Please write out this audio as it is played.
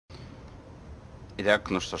Итак,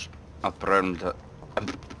 ну что ж,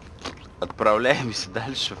 отправляемся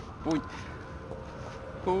дальше в путь.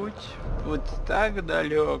 Путь так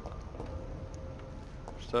далек.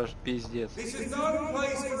 Что ж, пиздец.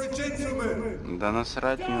 Да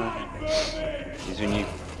насрать не может. Извини.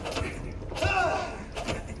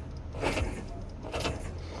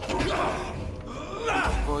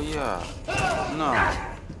 Твоя. На.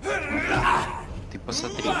 Ты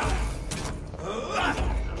посмотри.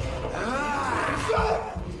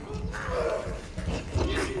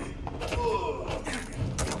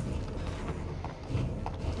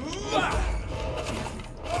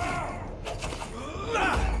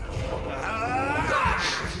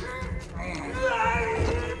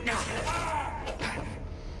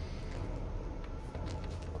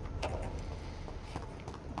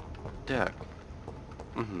 Так.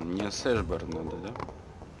 Угу, мне сэшбар надо, да?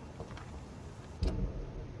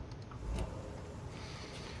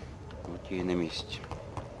 Окей, на месте.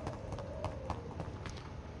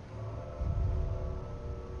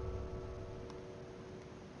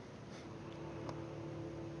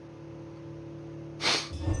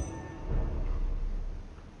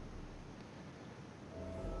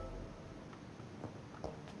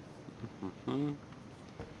 Угу.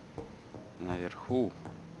 Наверху.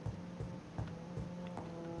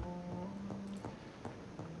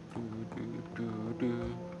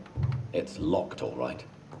 It's locked, all right.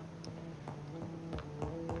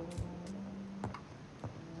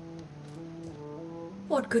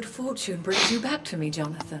 What good fortune brings you back to me,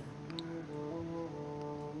 Jonathan?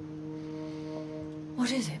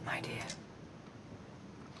 What is it, my dear?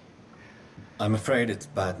 I'm afraid it's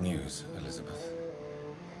bad news, Elizabeth.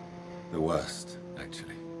 The worst,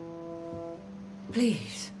 actually.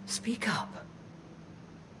 Please, speak up.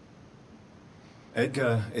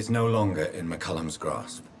 Edgar is no longer in McCullum's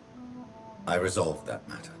grasp. I resolved that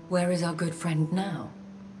matter. Where is our good friend now?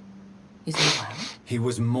 Is he well? He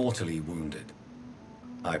was mortally wounded.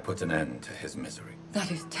 I put an end to his misery.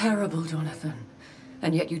 That is terrible, Jonathan.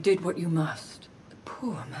 And yet you did what you must. The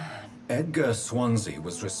poor man. Edgar Swansea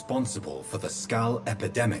was responsible for the Skull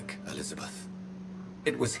epidemic, Elizabeth.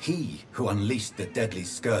 It was he who unleashed the deadly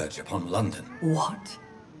scourge upon London. What?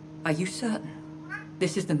 Are you certain?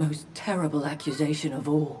 This is the most terrible accusation of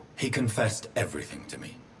all. He confessed everything to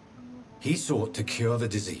me. He sought to cure the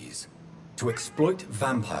disease, to exploit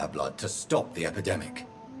vampire blood to stop the epidemic.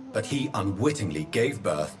 But he unwittingly gave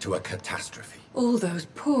birth to a catastrophe. All those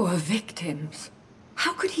poor victims.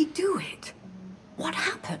 How could he do it? What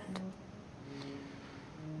happened?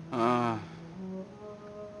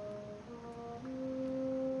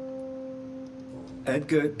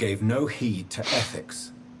 Edgar gave no heed to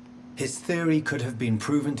ethics. His theory could have been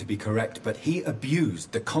proven to be correct, but he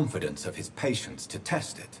abused the confidence of his patients to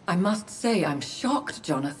test it. I must say I'm shocked,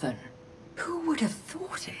 Jonathan. Who would have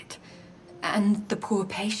thought it? And the poor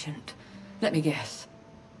patient. Let me guess.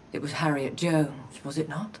 It was Harriet Jones, was it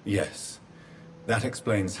not? Yes. That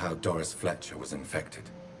explains how Doris Fletcher was infected,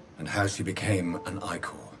 and how she became an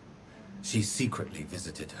Icor. She secretly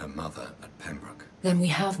visited her mother at Pembroke. Then we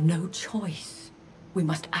have no choice. We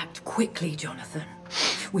must act quickly, Jonathan.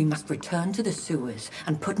 We must return to the sewers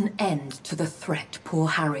and put an end to the threat poor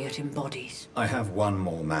Harriet embodies. I have one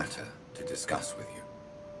more matter to discuss with you.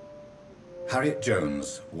 Harriet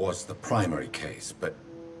Jones was the primary case, but...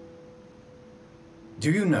 do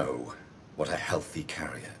you know what a healthy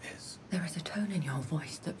carrier is? There is a tone in your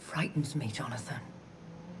voice that frightens me, Jonathan.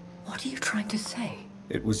 What are you trying to say?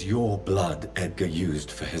 It was your blood Edgar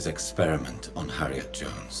used for his experiment on Harriet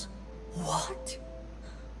Jones. What?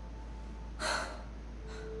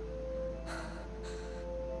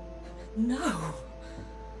 No.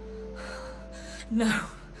 No.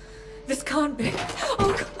 This can't be.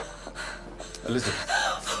 Oh, God. Elizabeth,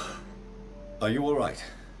 are you all right?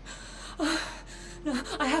 No,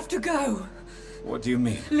 I have to go. What do you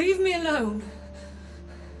mean? Leave me alone.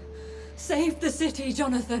 Save the city,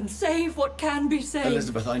 Jonathan. Save what can be saved.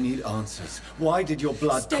 Elizabeth, I need answers. Why did your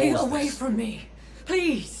blood Stay cause away this? from me.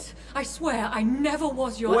 Please. I swear I never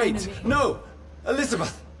was your enemy. Wait! No!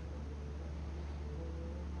 Elizabeth!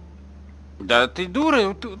 Да ты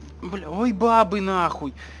дура, бля, ой бабы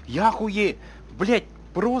нахуй, я охуею, блять,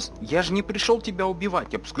 просто, я же не пришел тебя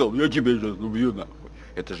убивать, я бы сказал, я тебя сейчас убью нахуй,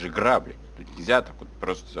 это же игра, блядь, тут нельзя так вот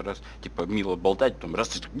просто раз, типа, мило болтать, потом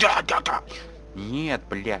раз, да, нет,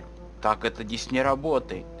 блядь, так это здесь не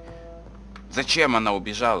работает, зачем она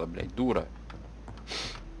убежала, блядь, дура,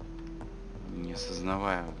 не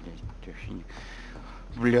осознавая, блядь, вообще не,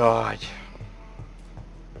 блядь.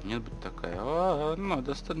 Нет бы такая,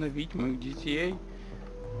 надо остановить моих детей.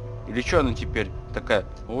 Или что она теперь такая,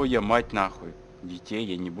 ой, я мать нахуй. детей,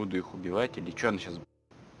 я не буду их убивать, или что она сейчас...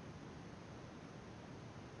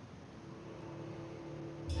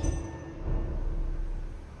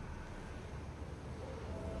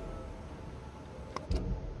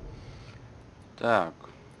 Так,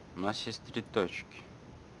 у нас есть 3 точки.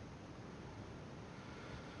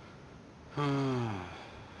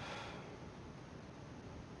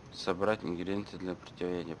 Собрать ингредиенты для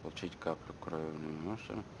противоядия, получить каплю крови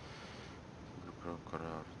мусора,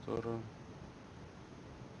 прокуратуру.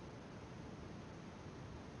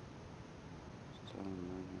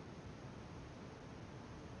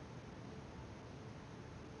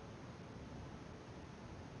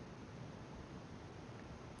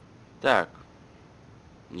 Так,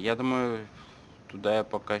 я думаю, туда я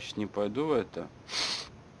пока еще не пойду, это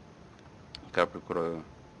каплю крови.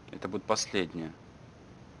 Это будет последняя.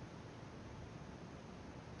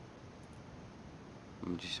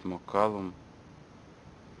 Здесь макалум.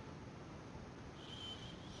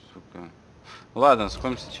 Сука. Ладно,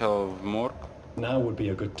 сходим сначала в морг. Now would be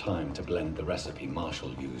a good time to blend the recipe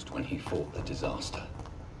Marshall used when he fought the disaster.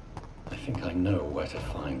 I think I know where to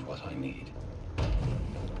find what I need.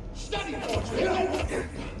 Steady,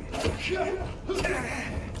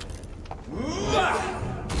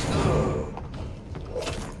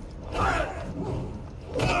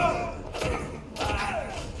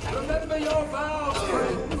 remember your vows,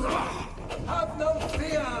 friends. Have no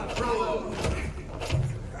fear, brothers.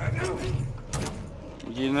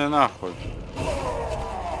 Иди нахуй.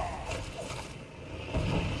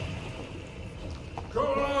 Go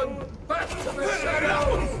on, back to the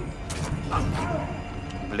shadows.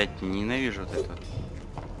 Блять, ненавижу вот это.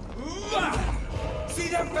 See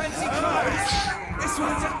them fancy clothes? This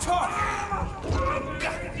one's a top.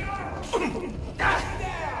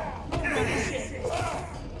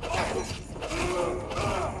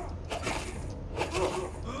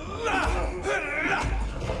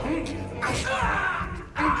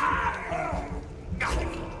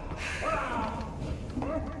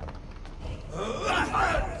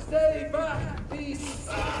 Stay back, beast.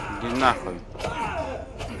 Иди нахуй.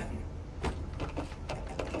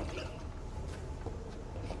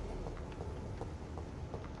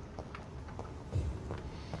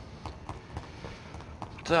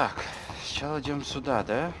 Так, сначала идем сюда,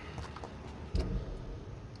 да?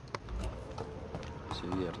 Все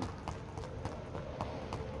верно.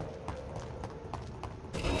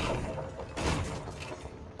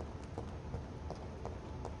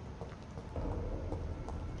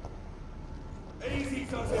 Easy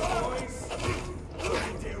does it, boys.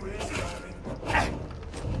 Deal with this, Raven.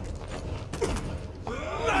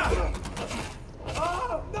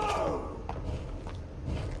 Oh, no!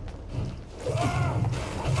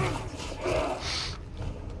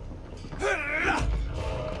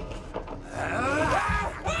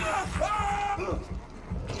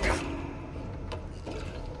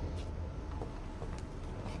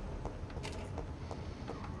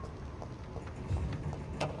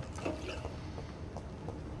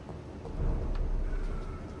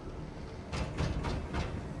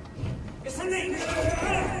 It's a knee!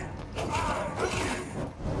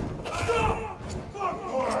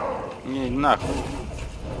 Не, нахуй.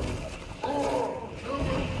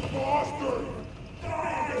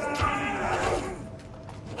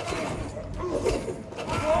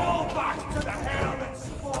 Fall back to the helmets!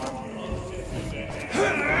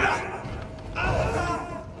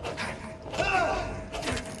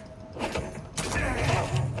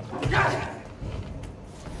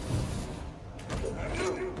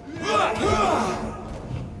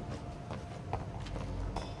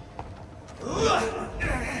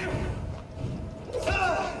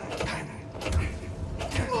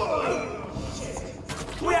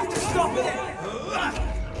 We have to stop it!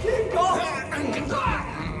 Keep going!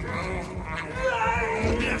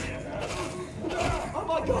 Oh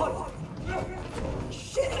my god!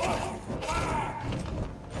 Shit!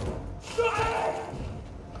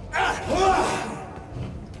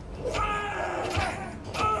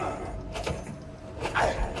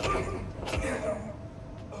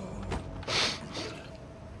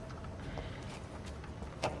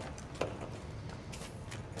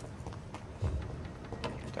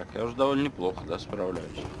 Так, я уже довольно неплохо, да,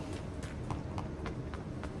 справляюсь.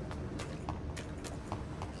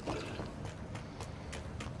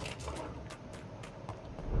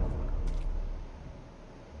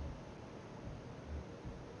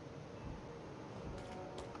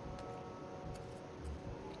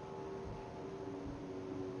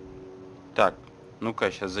 Так, ну-ка,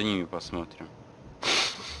 сейчас за ними посмотрим.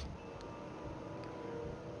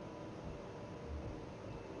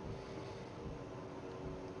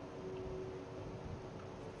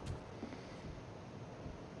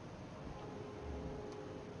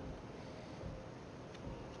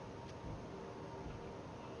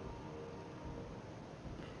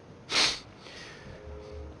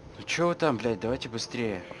 Чё вы там, блядь, давайте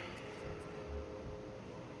быстрее.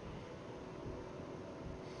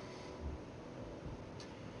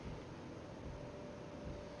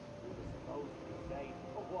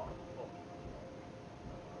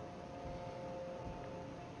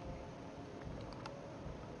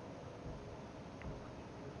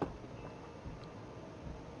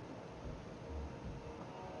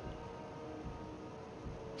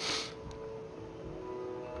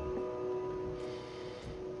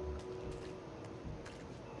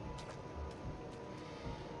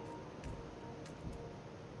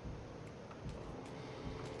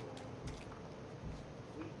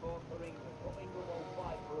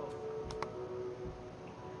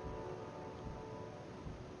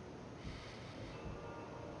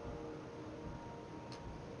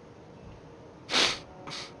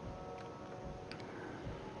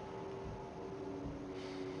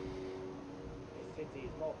 City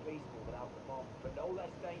is more peaceful than Alpha Mom, but no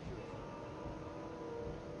less dangerous.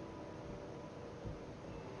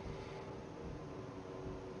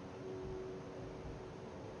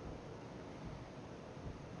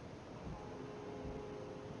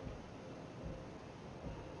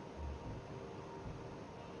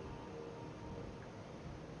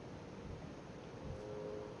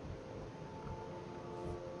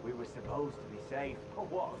 We were supposed to be safe,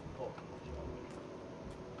 but what a fucking joke.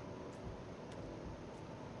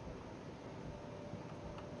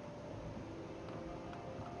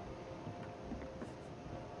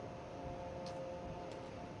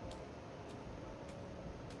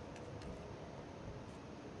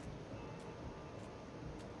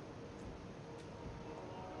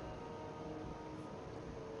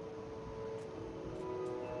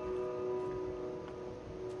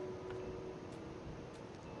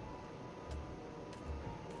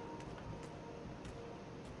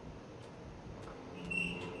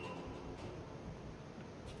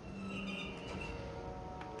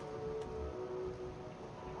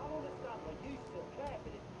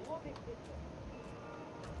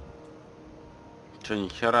 Чё, ни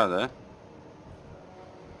хера, да?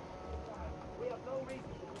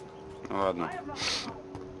 Ладно.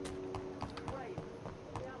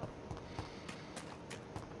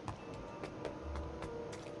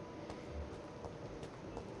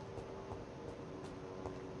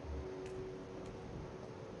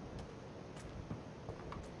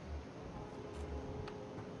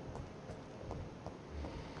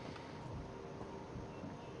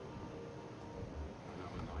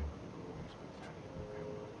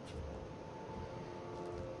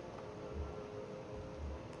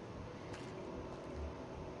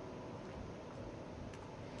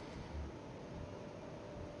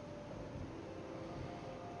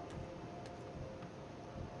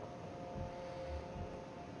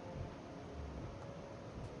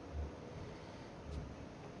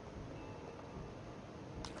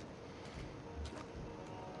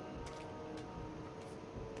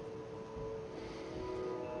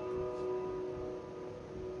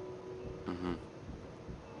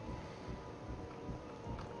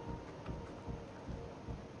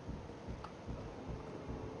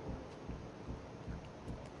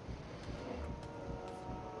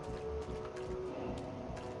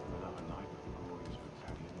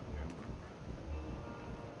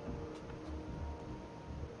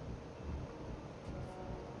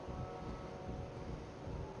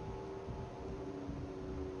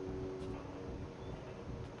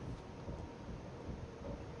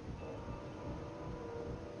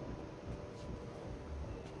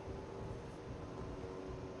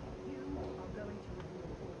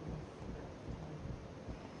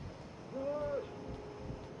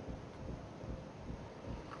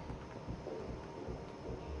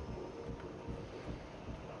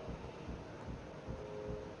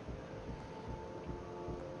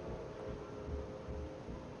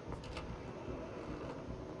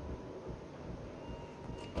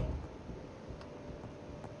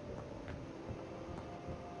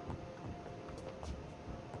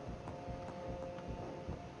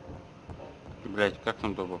 Блять, как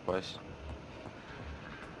там туда попасть?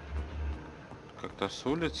 Как-то с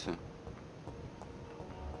улицы?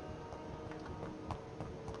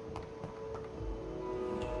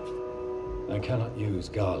 I cannot use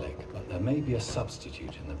garlic, but there may be a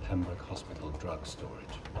substitute in the Pembroke Hospital drug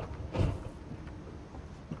storage.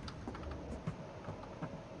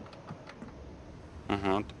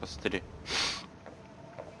 Ага, ты посмотри.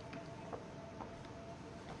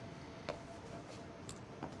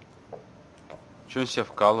 Че он себя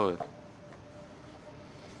вкалывает?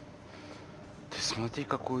 Ты смотри,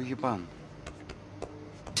 какой ебан.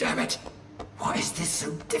 Damn it! Why is this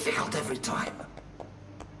so difficult every time?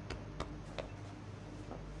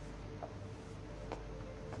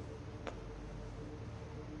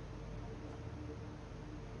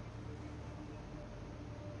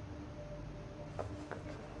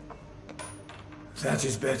 That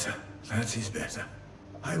is better. That is better.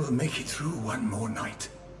 I will make it through one more night.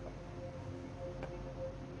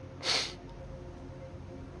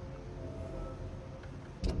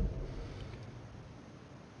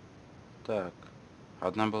 Так,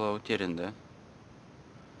 одна была утеряна, да?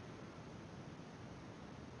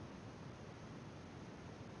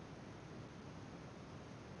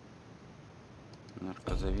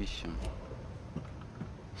 Наркозависим.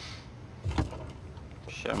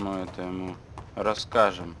 Сейчас мы это ему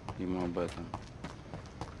расскажем ему об этом.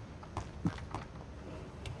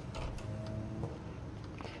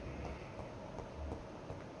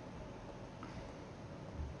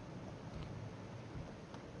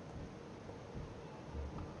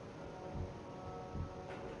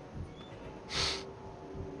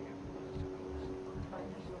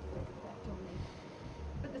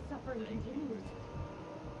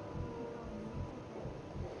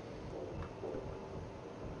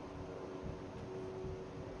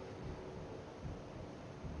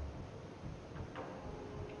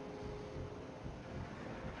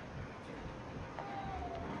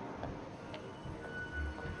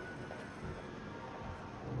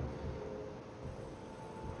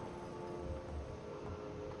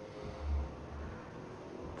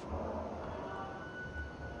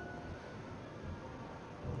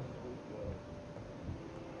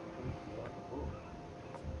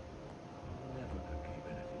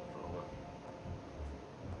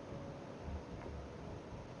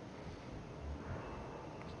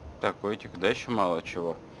 Так, у этих, да, еще мало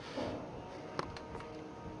чего.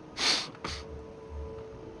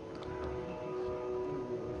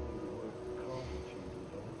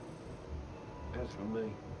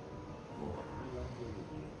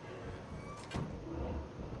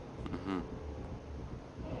 Угу.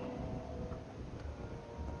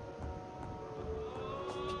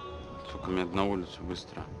 Сука, мне на улицу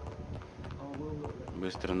быстро.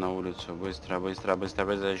 Быстро на улицу, быстро, быстро, быстро,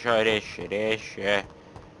 быстро. Еще резче, резче.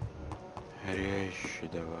 Резче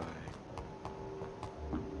давай.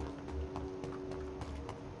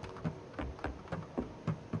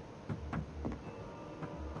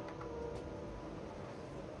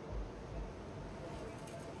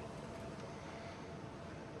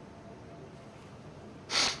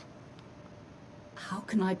 How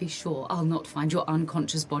can I be sure I'll not find your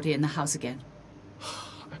unconscious body in the house again?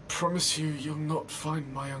 I promise you, you'll not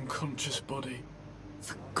find my unconscious body.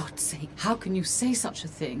 For God's sake, how can you say such a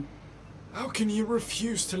thing? How can you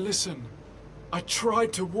refuse to listen? I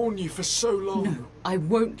tried to warn you for so long. No, I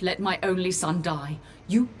won't let my only son die.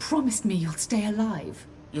 You promised me you'll stay alive.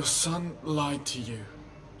 Your son lied to you,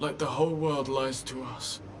 like the whole world lies to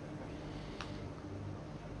us.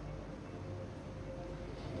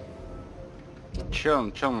 Че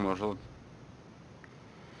он может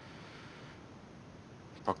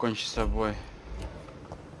покончить с собой?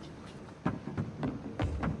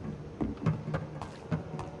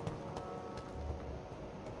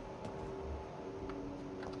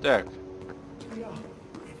 Так.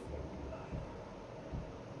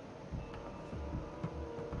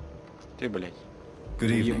 Ты, блядь. Good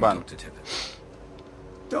evening, Ебан. Dr. Tippett.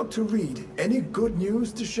 Dr. Reed, any good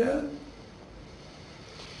news to share?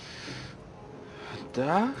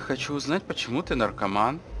 Да, хочу узнать, почему ты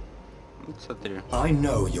наркоман. Вот смотри. I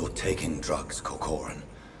know you're taking drugs, Corcoran.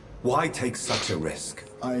 Why take such a risk?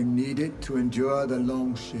 I need it to endure the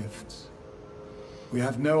long shifts. We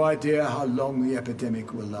have no idea how long the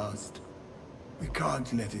epidemic will last. We can't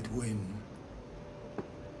let it win.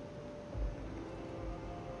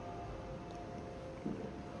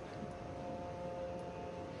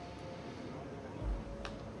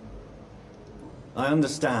 I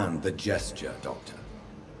understand the gesture, Doctor.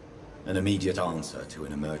 An immediate answer to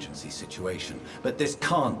an emergency situation. But this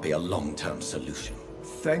can't be a long-term solution.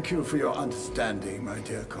 Thank you for your understanding, my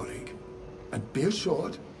dear colleague. And be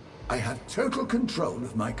assured, I have total control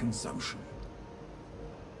of my consumption.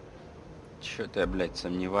 Чё-то я, блядь,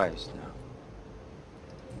 сомневаюсь, да.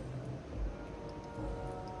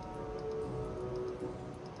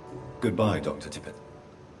 Goodbye, Dr. Tippett.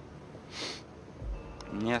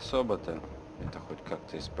 Не особо-то. Это хоть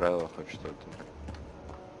как-то исправило, хоть что-то.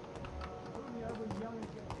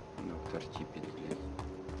 Доктор Типпет, блядь.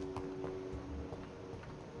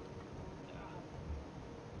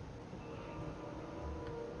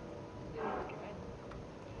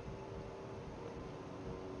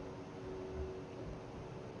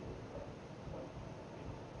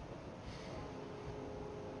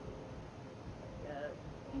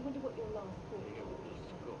 I wonder what your last thought was.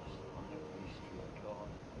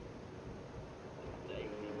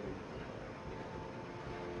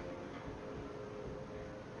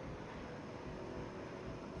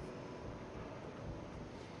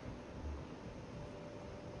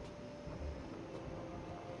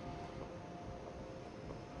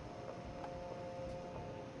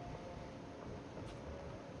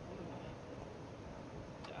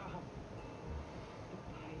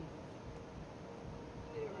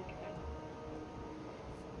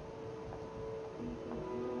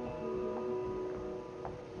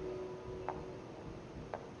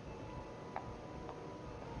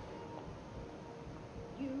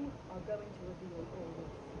 going to reveal all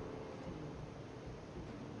this to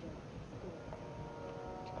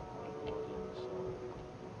you.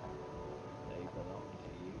 They belong to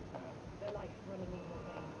you. They're like running in your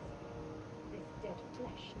veins. This dead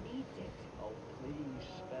flesh needs it. Oh, please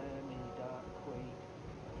spare me, Dark Queen.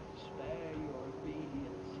 Spare your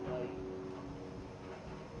obedient slave.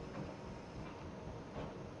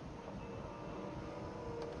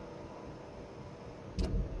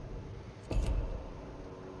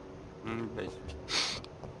 Блять.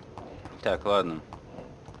 Так, ладно.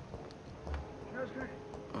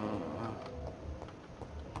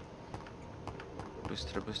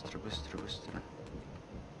 Быстро, быстро, быстро, быстро.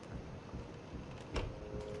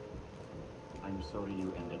 I'm sorry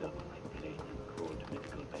you ended up on my plain and cold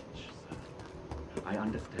medical bench, sir. I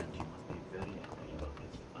understand you must be very angry about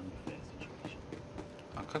this unfair situation.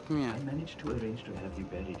 А как мне? I managed to arrange to have you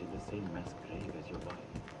buried in the same mass grave as your wife.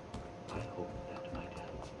 I hope that might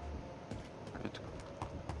help. Это...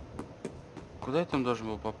 Куда я там должен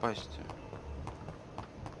был попасть?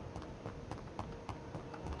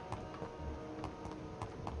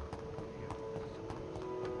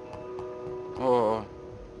 О.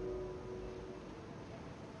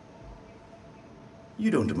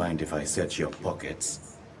 You don't mind if I search your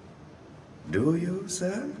pockets, do you,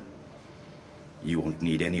 sir? You won't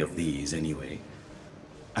need any of these anyway.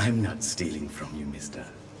 I'm not stealing from you, mister.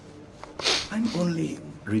 I'm only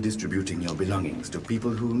redistributing your belongings to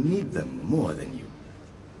people who need them more than you.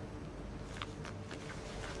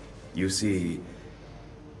 You see,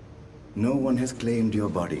 no one has claimed your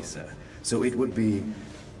body, sir, so it would be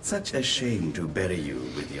such a shame to bury you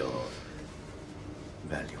with your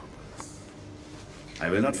valuables. I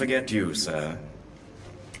will not forget you, sir,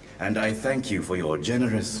 and I thank you for your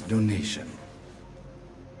generous donation.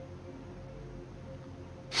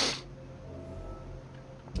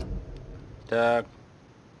 Так.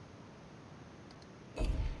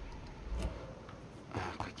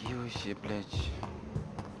 Какие вы все, блядь.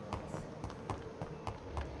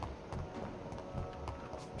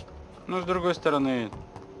 Ну, с другой стороны,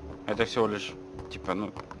 это всего лишь, типа,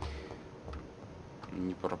 ну,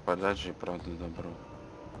 не пропадать же, правда, добро.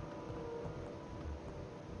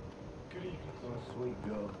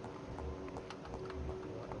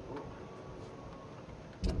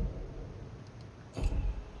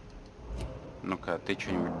 Ну-ка, ты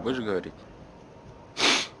что-нибудь будешь говорить?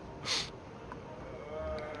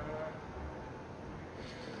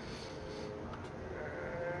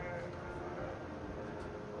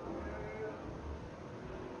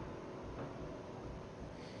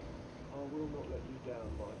 I will not let you down,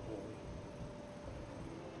 my boy.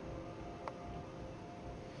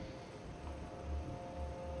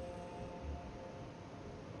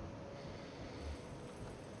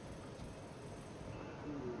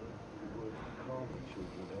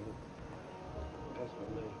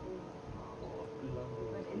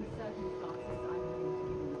 But in circumstances, I'm willing to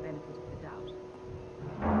give you the benefit of the doubt.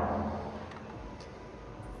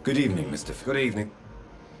 Good evening, Mr. Good evening.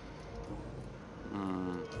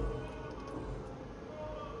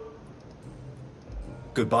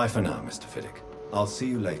 Goodbye for now, Mr. Fiddick. I'll see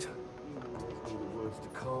you later. The words to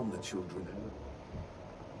calm the children.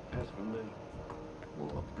 As for me,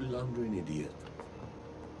 what a blundering idiot.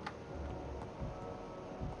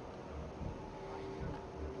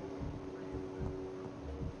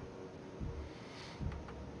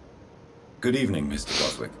 Good evening, Mr.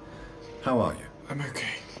 Boswick. How are you? I'm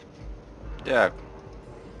okay. Так.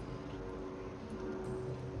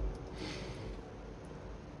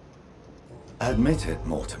 Admit it,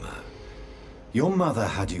 Mortimer. Your mother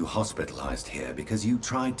had you hospitalized here because you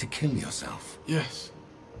tried to kill yourself. Yes,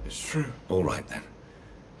 it's true. All right, then.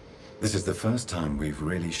 This is the first time we've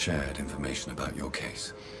really shared information about your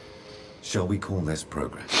case. Shall we call this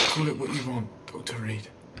progress? Call it what you want, Dr. Reed.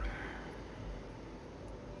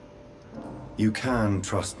 You can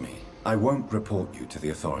trust me. I won't report you to the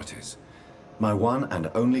authorities. My one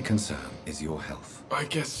and only concern is your health. I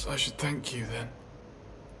guess I should thank you then.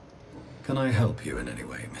 Can I help you in any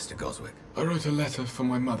way, Mr. Goswick? I wrote a letter for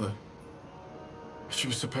my mother. She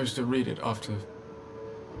was supposed to read it after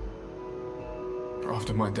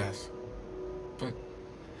my death. But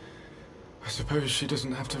I suppose she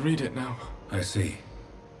doesn't have to read it now. I see.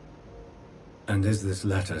 And is this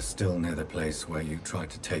letter still near the place where you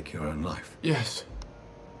tried to take your own life? Yes.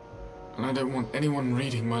 And I don't want anyone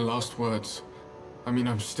reading my last words. I mean,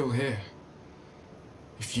 I'm still here.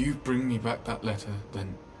 If you bring me back that letter,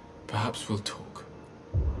 then perhaps we'll talk.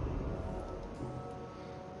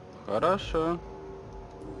 Хорошо.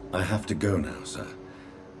 I have to go now, sir.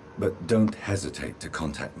 But don't hesitate to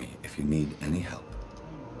contact me if you need any help.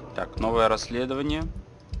 Так, новое расследование.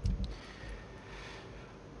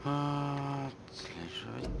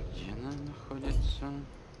 Отслеживать, где она находится.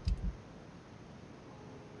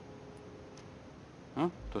 А,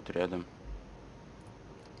 тут рядом.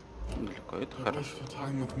 Далеко, это хорошо.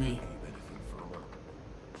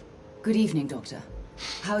 Good evening, Doctor.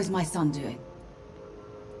 How is my son doing?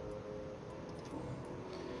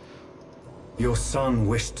 Your son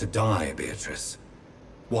wished to die, Beatrice.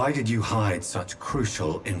 Why did you hide such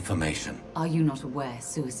crucial information? Are you not aware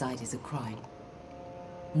suicide is a crime?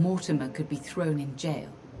 Mortimer could be thrown in jail.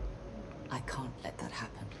 I can't let that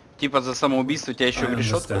happen. Типа за самоубийство тебя еще в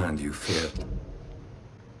решетку? I understand you fear.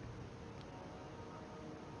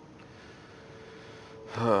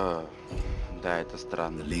 Да, это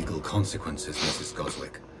странно. Legal consequences, Mrs.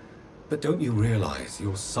 Goswick. But don't you realize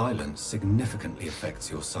your silence significantly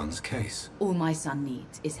affects your son's case? All my son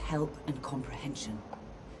needs is help and comprehension.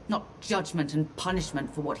 Not judgment and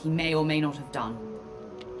punishment for what he may or may not have done.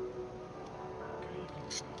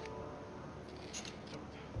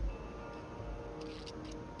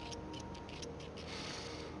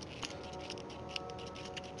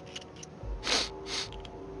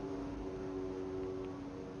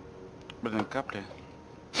 Блин, капли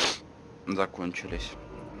закончились.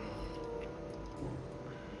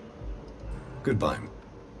 Goodbye.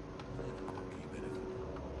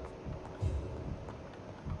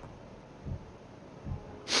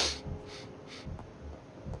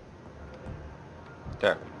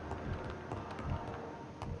 Так.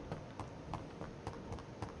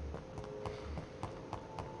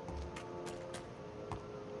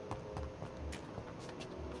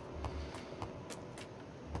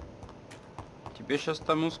 Тебе сейчас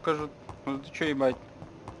тому скажут, ну ты чё ебать?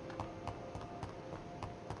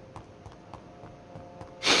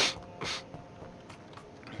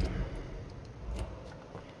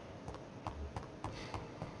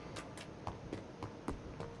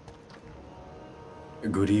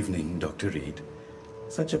 Good evening, Dr. Reed.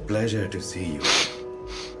 Such a pleasure to see you.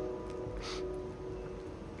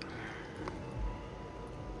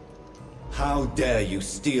 How dare you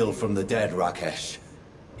steal from the dead, Rakesh?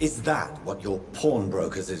 Is that what your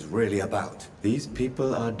pawnbrokers is really about? These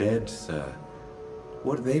people are dead, sir.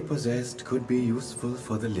 What they possessed could be useful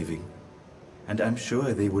for the living. And I'm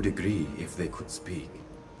sure they would agree if they could speak.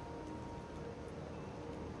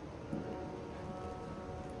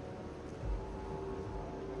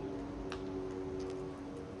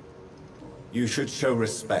 You should show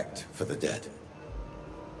respect for the dead.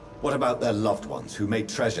 What about their loved ones who may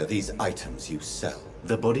treasure these items you sell?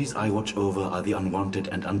 The bodies I watch over are the unwanted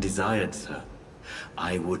and undesired, sir.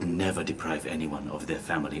 I would never deprive anyone of their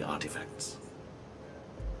family artifacts.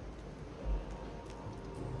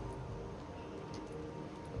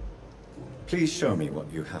 Please show me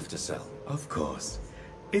what you have to sell. Of course.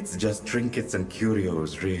 It's just trinkets and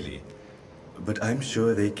curios, really. But I'm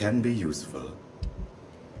sure they can be useful.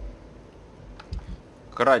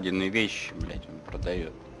 Краденые вещи, блять, он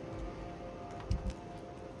продает.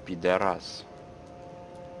 Пидорас.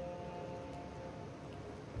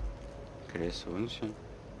 Колесо, вон все.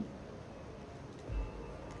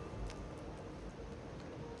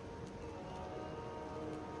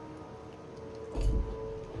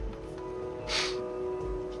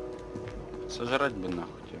 Сожрать бы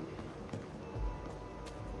нахуй тебя.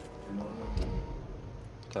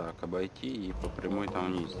 Так, обойти и по прямой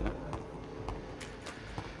там вниз, да?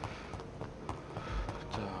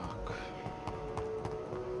 Так.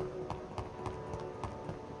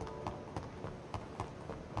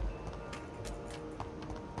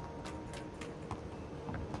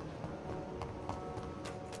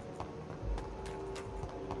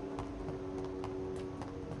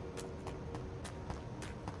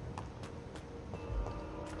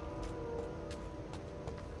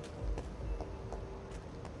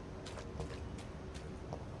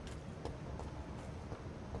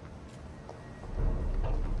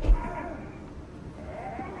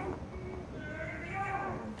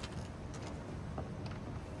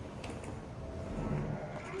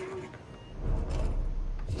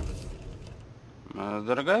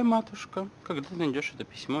 Дорогая матушка, когда ты найдешь это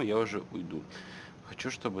письмо, я уже уйду.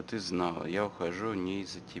 Хочу, чтобы ты знала, я ухожу не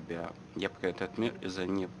из-за тебя. Я покидаю этот мир из-за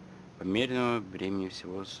непомеренного бремени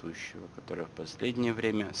всего сущего, которое в последнее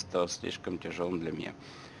время стало слишком тяжелым для меня.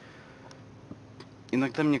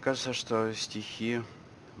 Иногда мне кажется, что стихи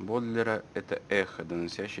Бодлера — это эхо,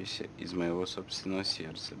 доносящееся из моего собственного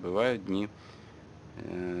сердца. Бывают дни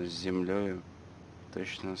с землей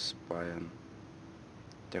точно спаян.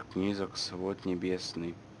 Так низок свод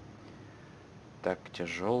небесный, так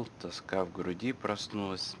тяжел, тоска в груди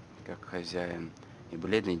проснулась, как хозяин, и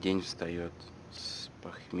бледный день встает с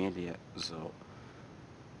похмелья зол.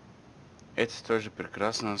 Это тоже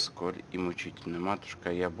прекрасно, сколь и мучительно.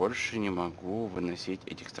 Матушка, я больше не могу выносить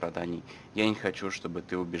этих страданий. Я не хочу, чтобы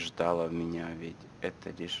ты убеждала в меня, ведь это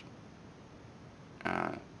лишь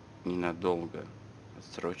ненадолго.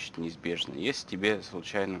 Отсрочить неизбежно. Если тебе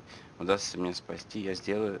случайно удастся меня спасти, я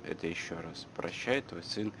сделаю это еще раз. Прощай, твой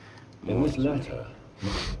сын. In this letter,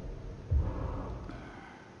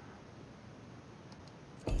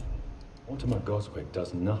 Mortimer Goswick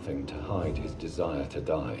does nothing to hide his desire to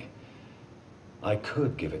die. I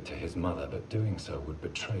could give it to his mother, but doing so would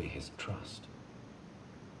betray his trust.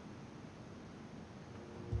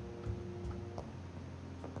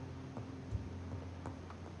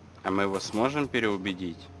 А мы его сможем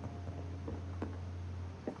переубедить?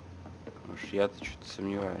 Уж я-то что-то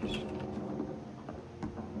сомневаюсь.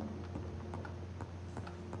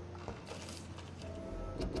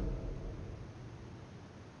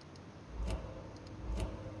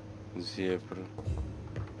 Зебра.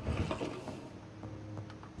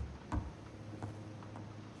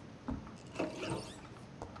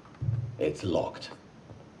 It's locked.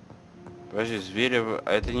 Подожди, Зверева...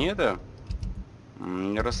 А это не это?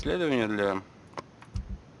 Не расследование для...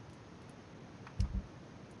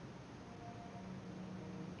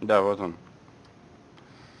 Да, вот он.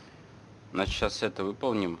 Значит, сейчас это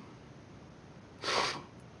выполним.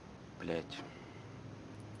 Блять.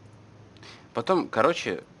 Потом,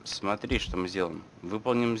 короче, смотри, что мы сделаем.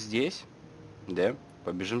 Выполним здесь, да,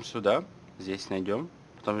 побежим сюда, здесь найдем,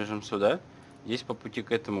 потом бежим сюда, здесь по пути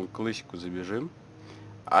к этому клысику забежим,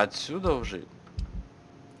 а отсюда уже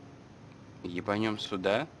ебанем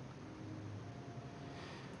сюда,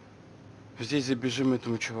 здесь забежим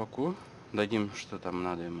этому чуваку, дадим, что там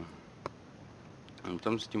надо ему, а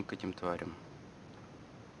потом затем к этим тварям.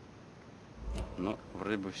 Ну,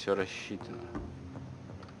 вроде бы все рассчитано.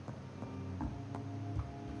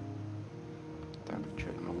 Так,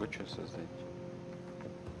 что, я могу что создать?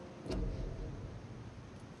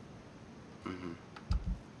 Угу.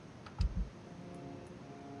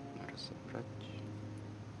 Разобрать.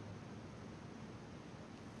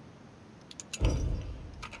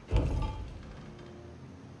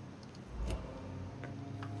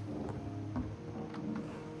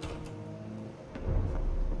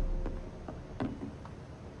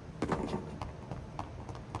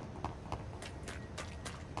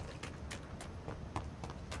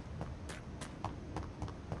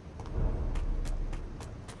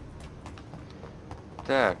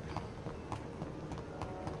 Так.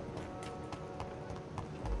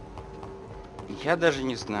 Я даже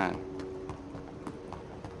не знаю.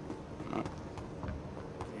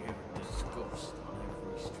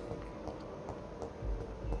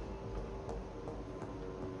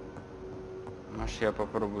 Может, я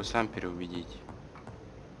попробую сам переубедить.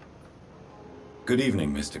 Good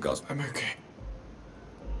evening, Mr. Goswick. I'm okay.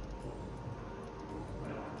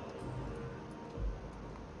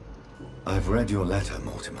 I've read your letter,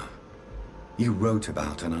 Mortimer. You wrote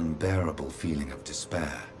about an unbearable feeling of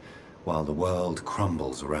despair while the world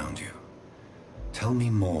crumbles around you. Tell me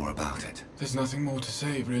more about it. There's nothing more to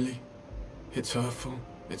say, really. It's hurtful,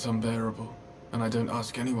 it's unbearable, and I don't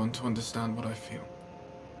ask anyone to understand what I feel.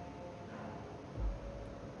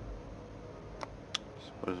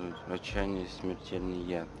 Использовать отчаяние, смертельный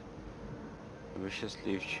яд. Вы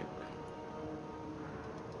счастливчик.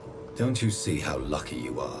 Don't you see how lucky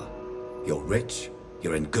you are? You're rich,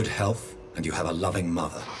 you're in good health, and you have a loving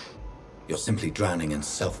mother. You're simply drowning in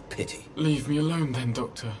self-pity. Leave me alone then,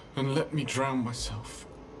 Doctor, and let me drown myself.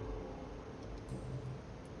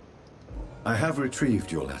 I have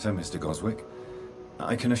retrieved your letter, Mr. Goswick.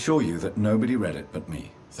 I can assure you that nobody read it but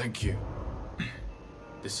me. Thank you.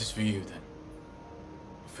 This is for you, then.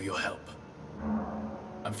 For your help.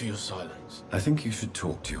 And for your silence. I think you should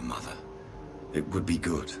talk to your mother. It would be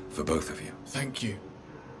good for both of you. Thank you,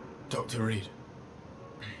 Dr. Reed.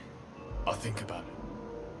 I'll think about it.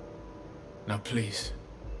 Now please,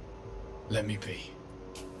 let me be.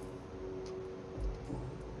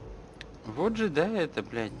 Вот же, да, это,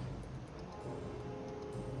 блядь.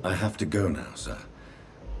 I have to go now, sir.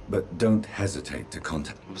 But don't hesitate to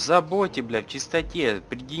contact. В заботе, блядь, в чистоте,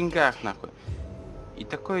 при деньгах, нахуй. И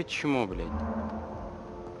такое чмо, блядь.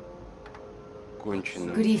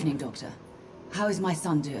 Кончено. Good evening, Doctor. How is my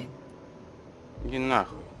son doing? Иди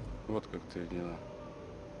нахуй. Вот как ты дела.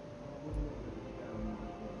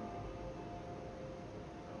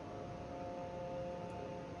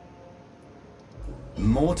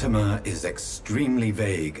 Mortimer is extremely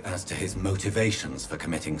vague as to his motivations for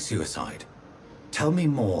committing suicide. Tell me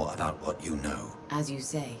more about what you know. As you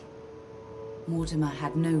say, Mortimer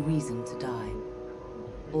had no reason to die.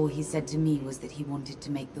 All he said to me was that he wanted to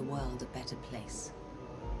make the world a better place,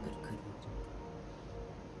 but couldn't.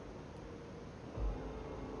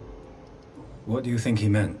 What do you think he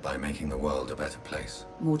meant by making the world a better place?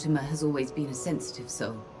 Mortimer has always been a sensitive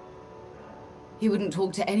soul. He wouldn't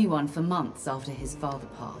talk to anyone for months after his father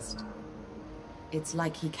passed. It's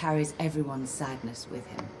like he carries everyone's sadness with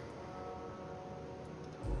him.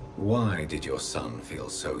 Why did your son feel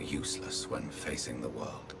so useless when facing the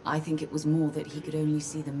world? I think it was more that he could only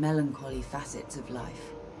see the melancholy facets of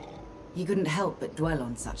life. He couldn't help but dwell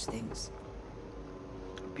on such things.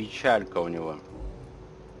 Печалька у него.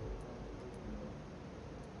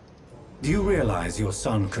 Do you realize your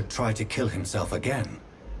son could try to kill himself again?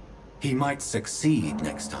 He might succeed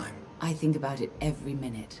next time. I think about it every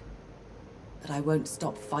minute. But I won't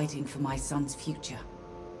stop fighting for my son's future.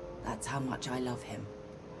 That's how much I love him.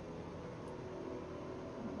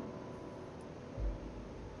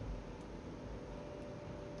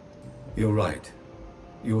 You're right.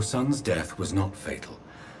 Your son's death was not fatal.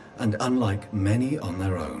 And unlike many on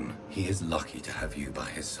their own, he is lucky to have you by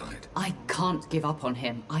his side. I can't give up on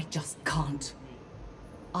him. I just can't.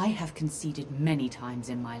 I have conceded many times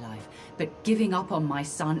in my life, but giving up on my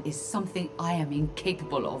son is something I am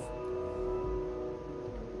incapable of.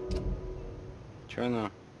 Чё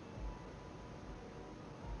она?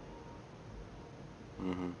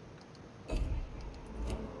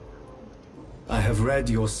 I have read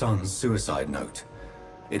your son's suicide note.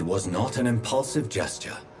 It was not an impulsive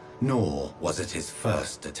gesture, nor was it his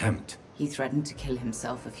first attempt. He threatened to kill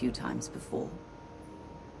himself a few times before.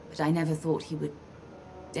 But I never thought he would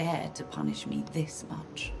dare to punish me this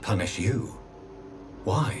much. Punish you?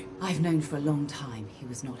 Why? I've known for a long time he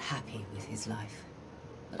was not happy with his life.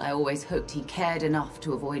 But I always hoped he cared enough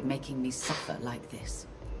to avoid making me suffer like this.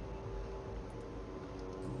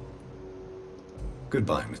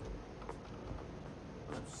 Goodbye, Mr.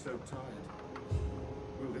 I'm so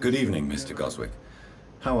tired. Good evening, Mr. Goswick.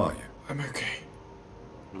 How are you? I'm okay.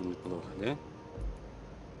 Неплохо, да?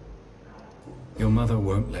 Your mother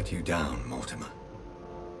won't let you down, Mortimer.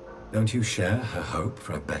 Don't you share her hope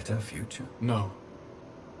for a better future? No.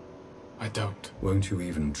 I don't. Won't you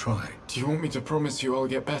even try? Do you want me to promise you I'll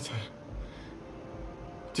get better?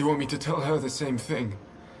 Do you want me to tell her the same thing?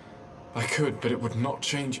 I could, but it would not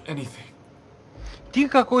change anything. Ты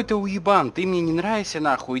какой-то уебан, ты мне не нравишься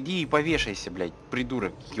нахуй, иди и повешайся, блядь,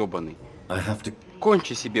 придурок ёбаный.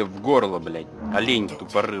 Кончи себе в горло, блядь, олень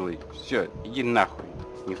тупорылый. Все, иди нахуй.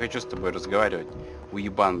 Не хочу с тобой разговаривать,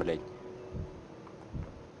 уебан, блядь.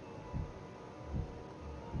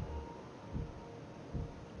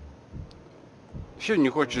 Все, не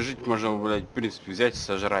хочешь жить, можно, блядь, в принципе, взять и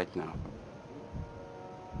сожрать, нахуй.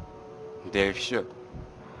 Да и все.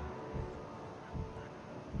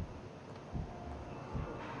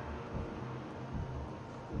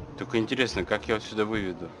 Только интересно, как я отсюда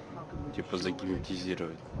выведу? Типа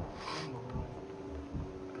загипнотизировать.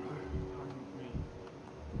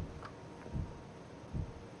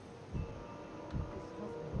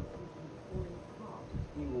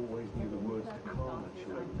 You always knew the words to calm the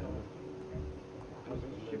children.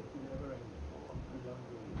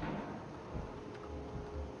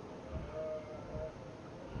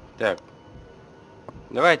 Так.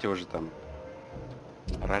 Давайте уже там.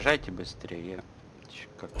 Рожайте быстрее.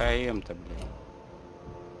 Какая М-то, блядь.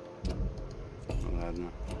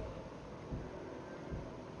 Ладно.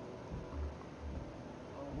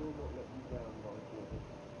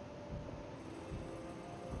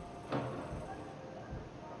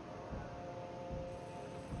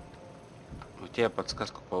 У тебя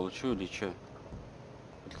подсказку получу или что?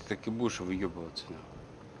 Ты так и будешь выебываться, нахуй.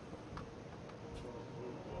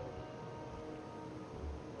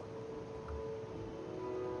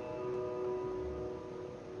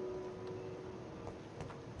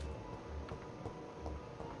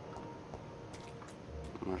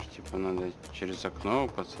 Может, типа надо через окно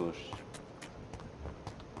подслушать?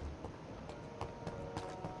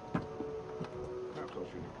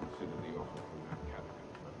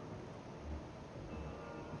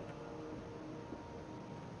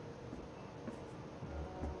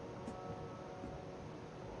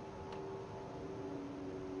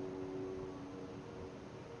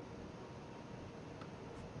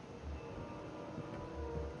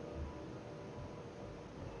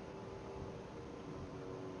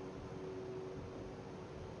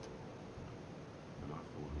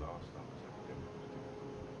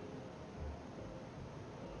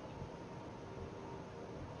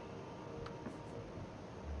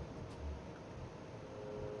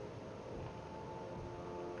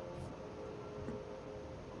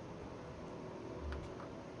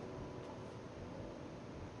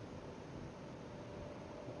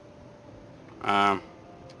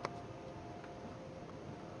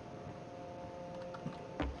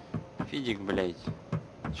 Фидик, блядь.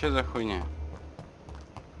 Чё за хуйня?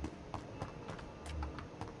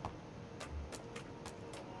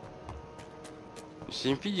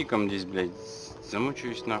 Симфидиком здесь, блядь,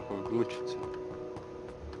 замучаюсь нахуй мучиться.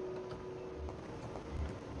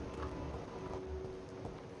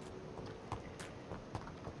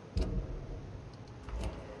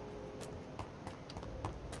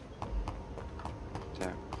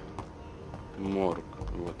 Так. Морг.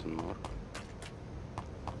 Вот он, морг.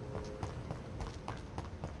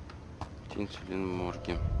 Инсулин в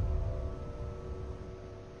морге.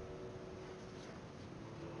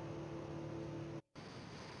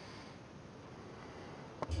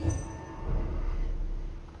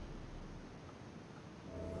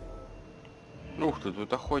 Ух ты,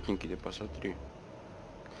 тут охотники, ты посмотри.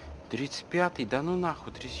 35-й, да ну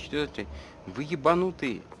нахуй, 34-й. Вы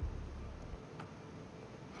ебанутые.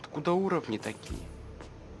 Откуда уровни такие?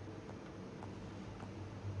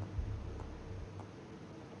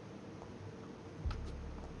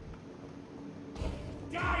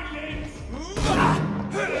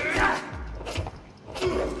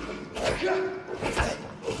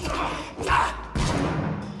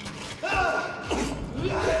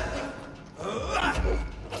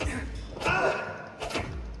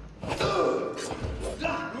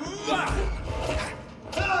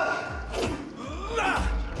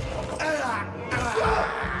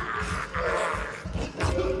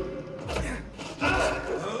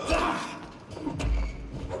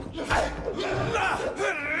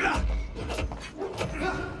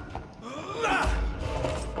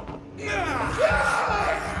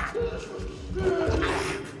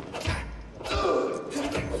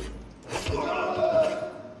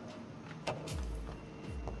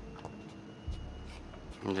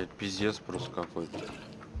 Блять, пиздец просто какой-то.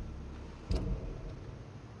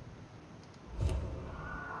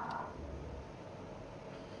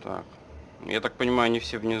 Так. Я так понимаю, они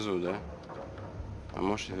все внизу, да? А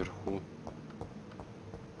может и вверху.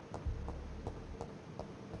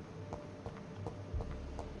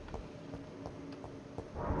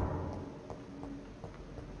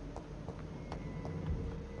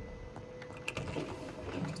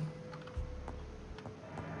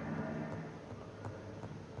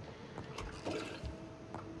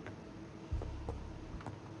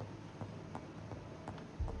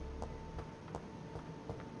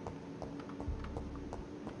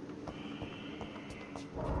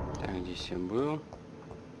 Здесь я был.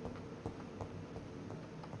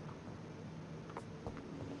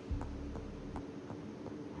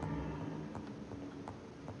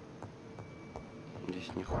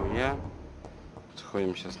 Здесь нихуя.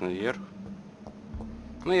 Сходим сейчас наверх.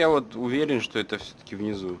 Ну, я вот уверен, что это все-таки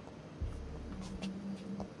внизу.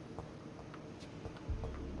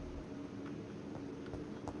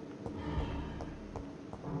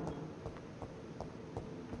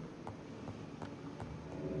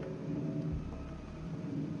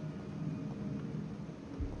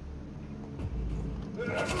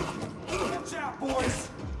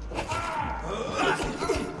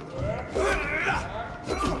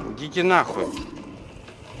 Идите нахуй.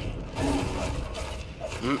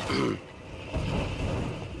 Угу.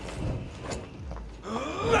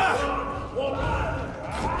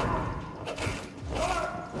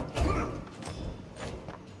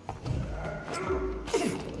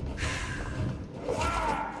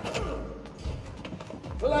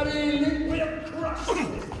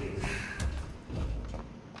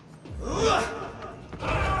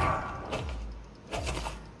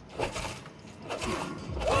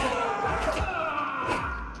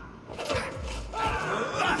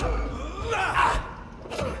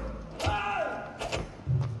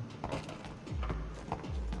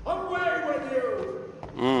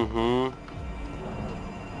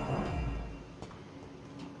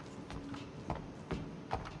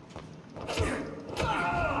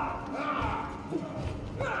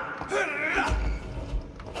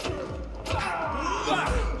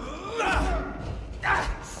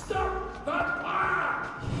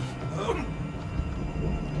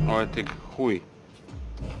 Ой, ты хуй.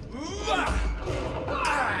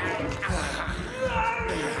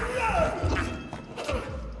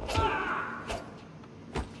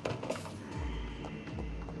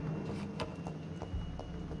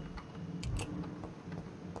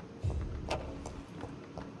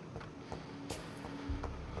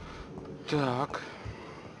 Так.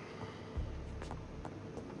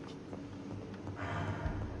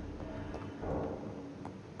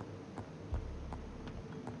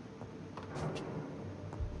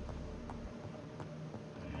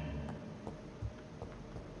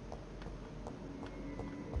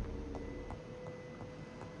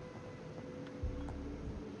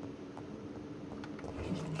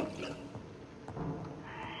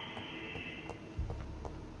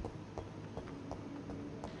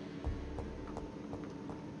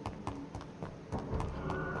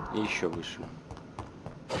 И еще выше.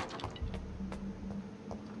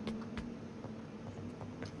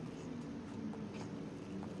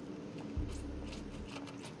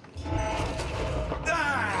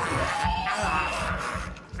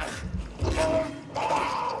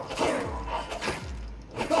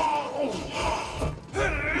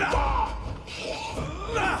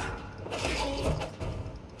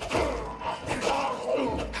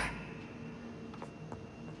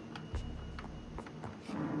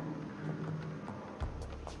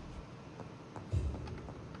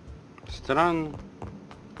 Странно.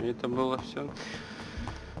 Это было все,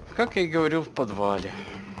 как я и говорил, в подвале.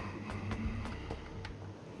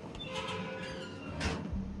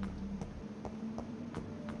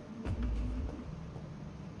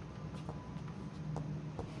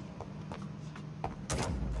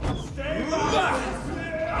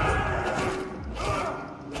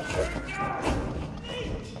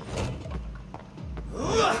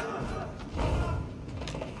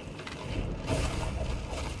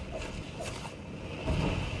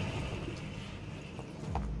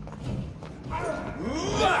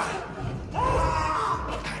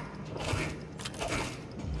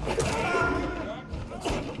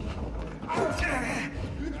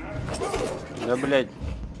 Да, блядь.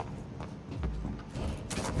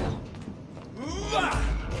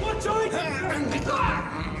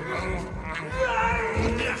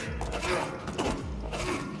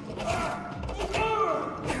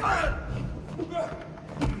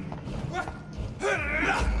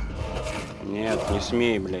 Нет, не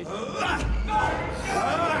смей, блядь.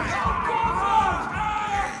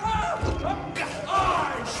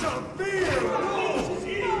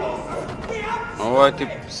 Ой, ты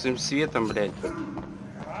с этим светом, блядь.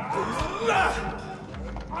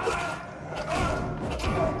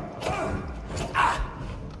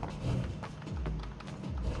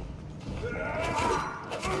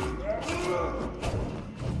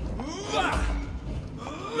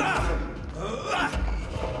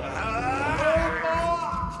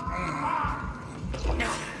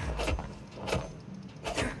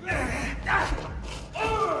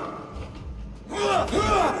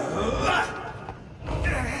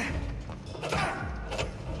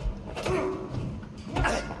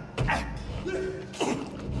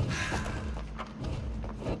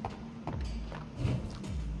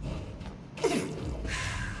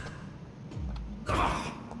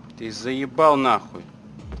 Ты заебал нахуй.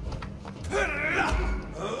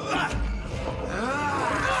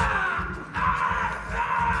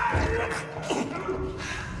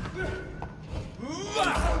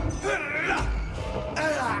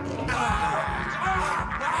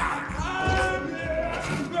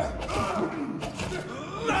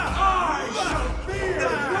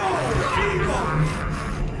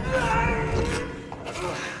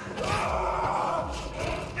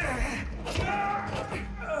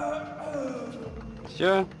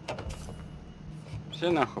 Все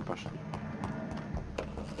нахуй пошли.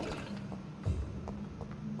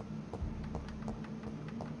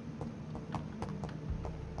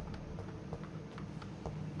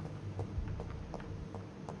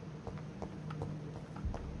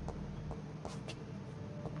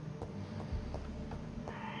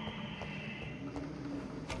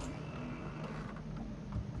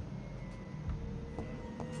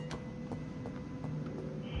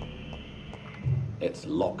 It's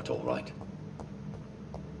locked, all right.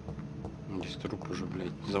 Здесь труп уже,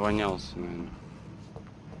 блядь, завонялся, наверное.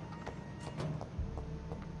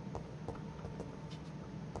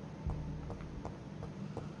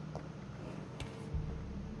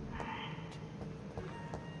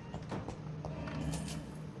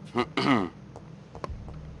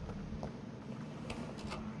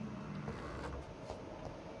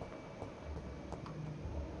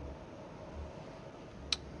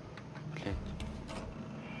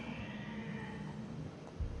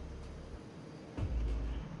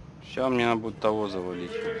 Сейчас мне надо будет того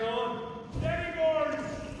завалить.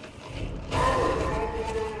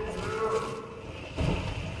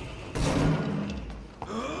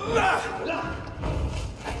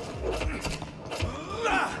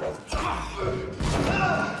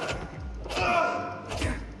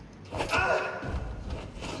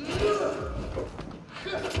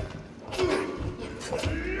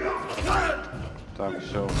 Так,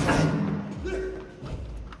 все.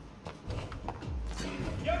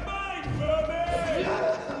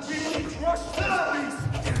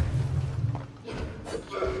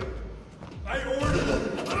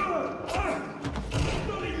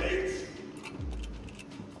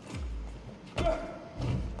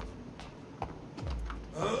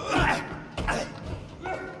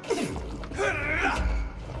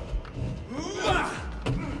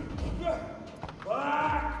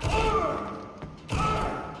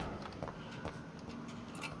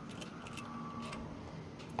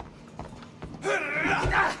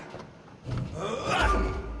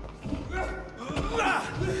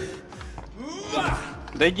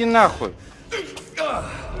 Да иди нахуй.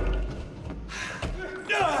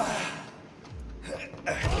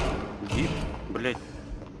 Иди, блядь.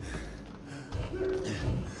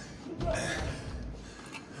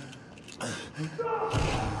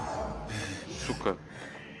 Сука.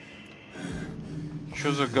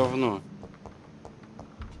 Чё за говно?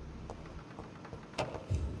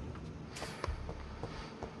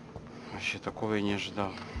 Вообще такого я не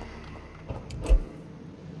ожидал.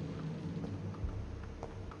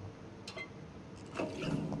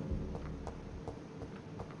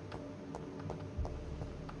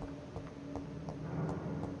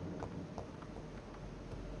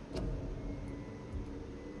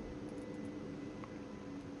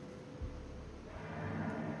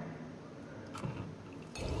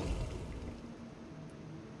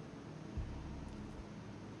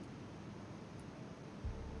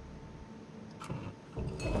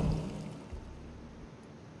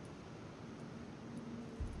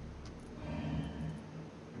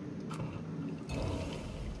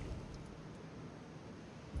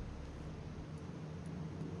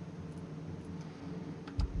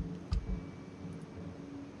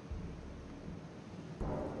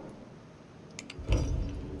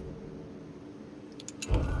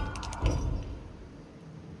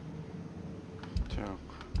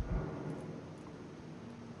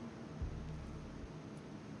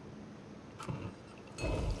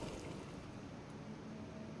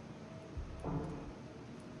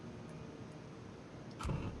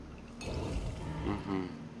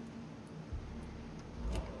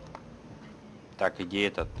 Так, иди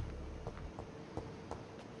этот.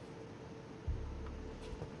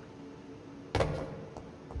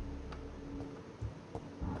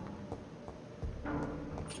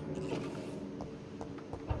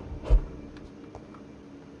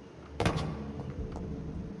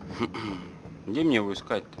 Где мне его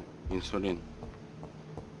искать-то? Инсулин.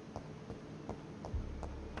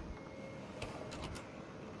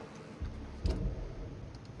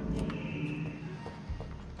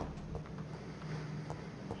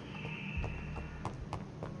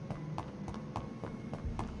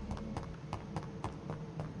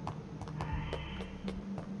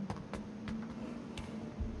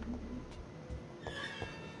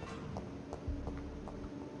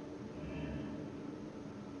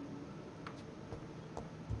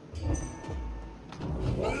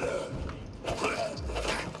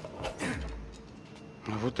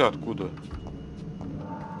 Вот ты откуда?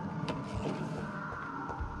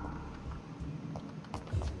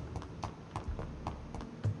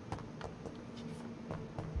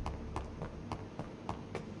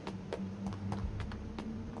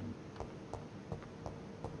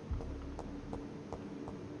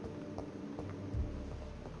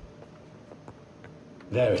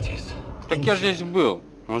 There it is. Так я же здесь был.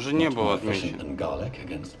 Он же не был отмечен.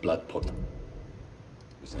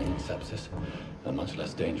 Sepsis are much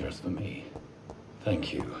less dangerous for me.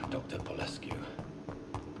 Thank you, Dr. Polescu.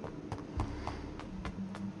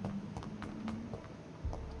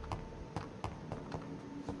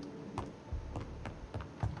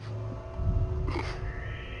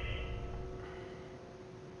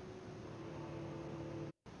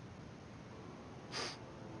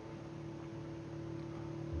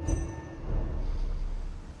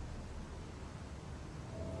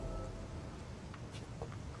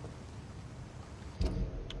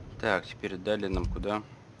 Так, теперь дали нам куда?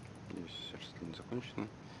 Здесь расследование закончено.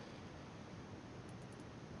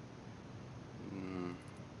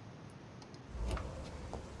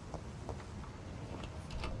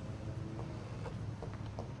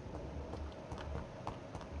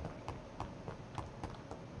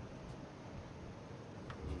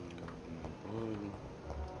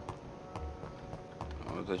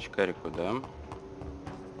 Вот очкарику, да?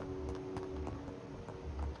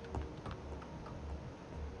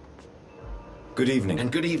 Good evening.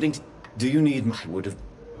 And good evening. Do you need my would have...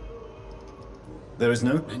 There is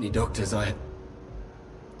no... Any doctors I...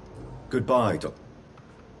 Goodbye, doc.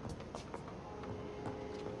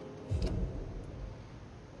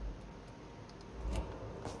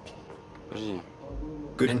 Подожди.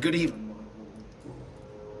 Good and good evening.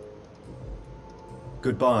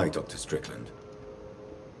 Goodbye, Dr. Strickland.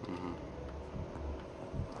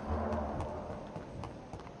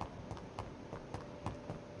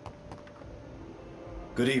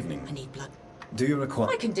 Good evening. I need blood. Do you require...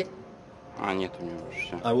 I can do... А, нет у него уже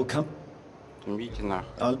все. I will come... Идите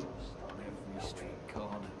нахуй. I'll... Every street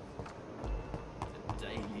corner. A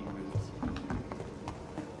daily route.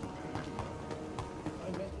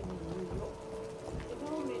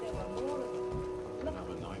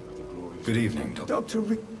 Good evening, Doctor. Dr.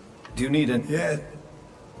 Rick. Do you need an... Yeah.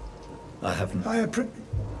 I haven't... I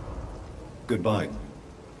Goodbye.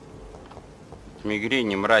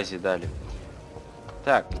 Мигрени мрази дали.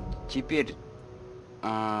 Так, теперь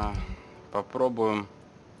попробуем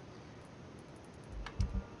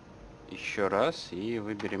еще раз и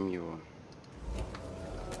выберем его.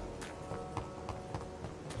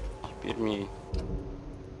 Теперь мне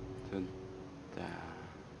туда.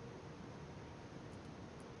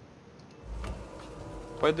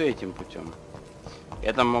 Пойду этим путем.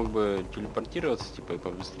 Я там мог бы телепортироваться, типа, и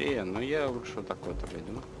побыстрее, но я лучше вот так вот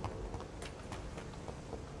обойду.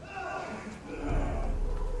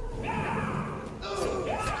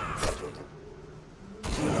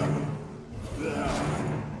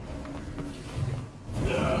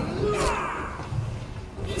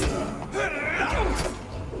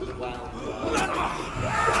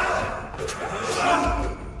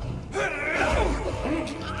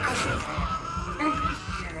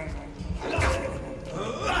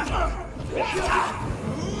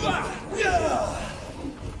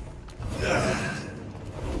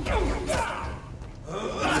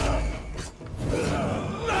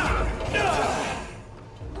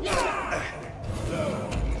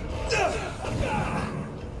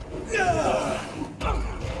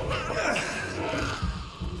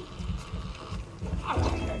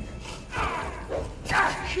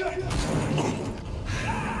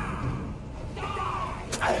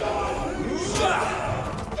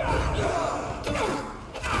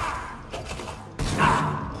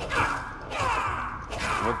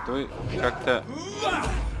 Вот вы как-то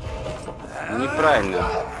неправильно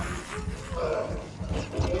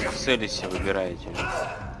цели себе выбираете.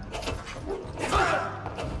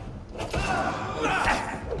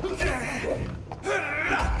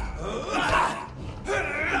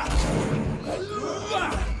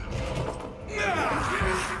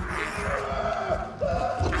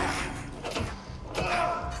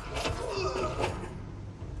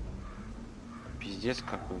 Пиздец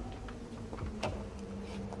какой-то.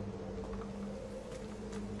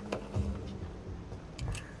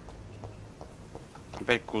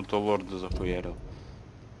 Опять какого-то лорда захуярил.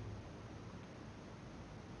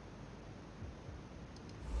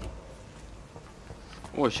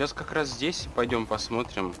 О, сейчас как раз здесь пойдем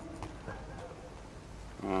посмотрим.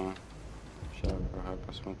 Сейчас, ага,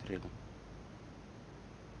 посмотрели.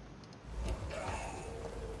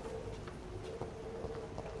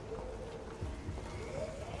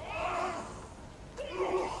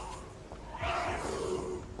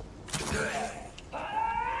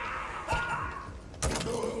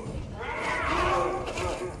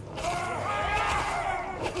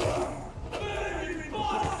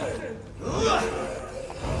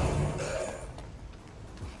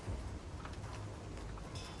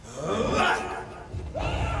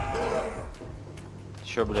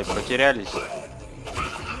 Чё, блядь, потерялись?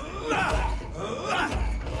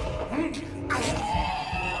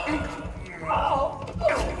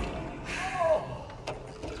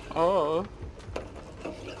 О-о-о.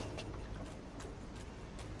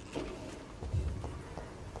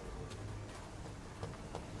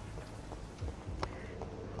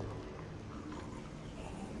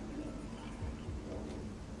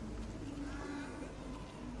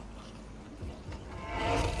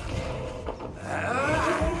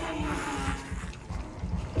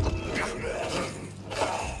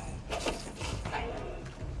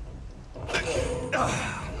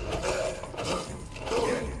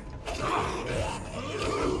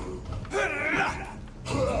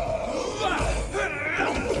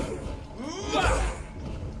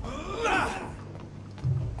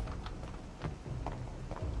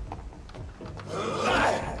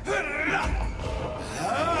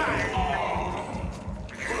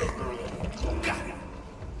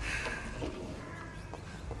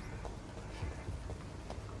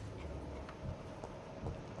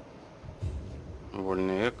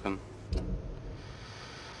 Вольный Экон.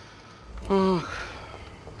 Ох,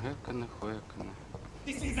 Эконы, хуэконы.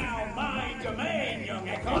 This is now my domain, young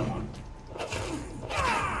Ekon.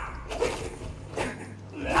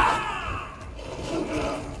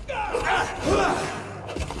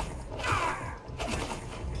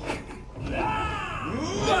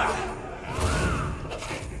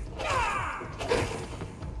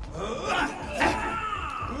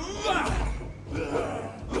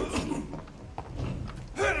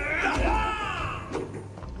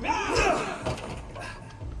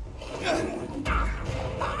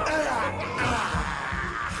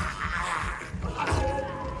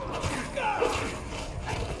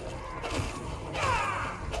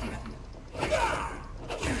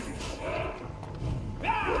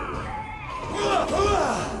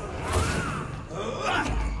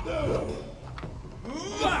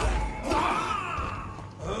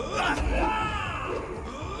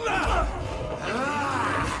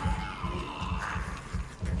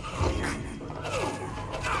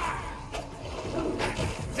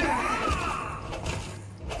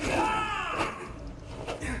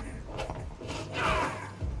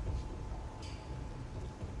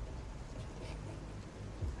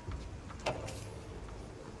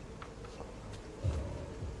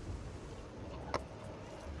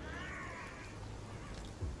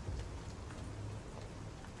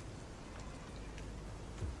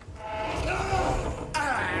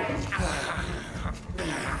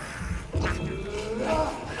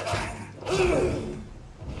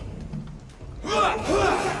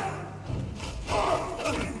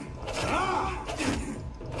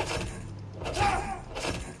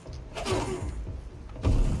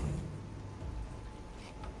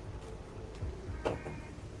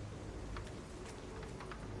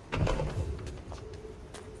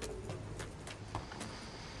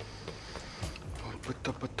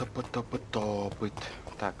 Топыт.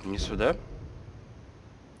 Так, мне сюда?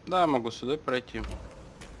 Да, могу сюда пройти.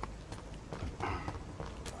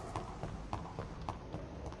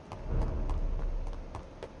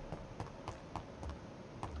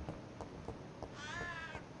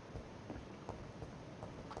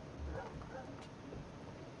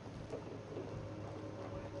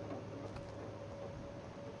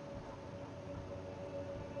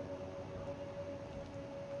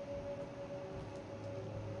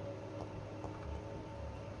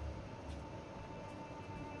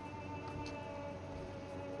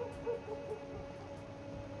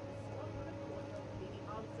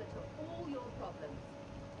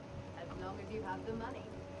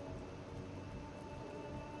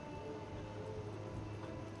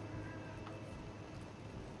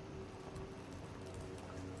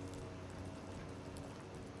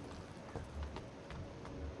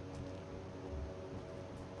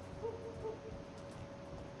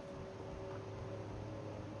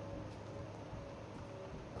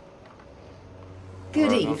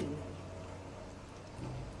 Good evening.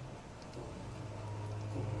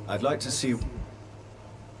 I'd like to see...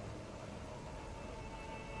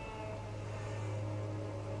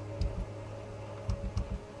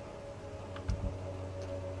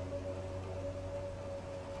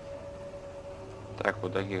 Так,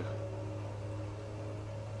 вот таких.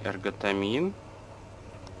 Эрготамин.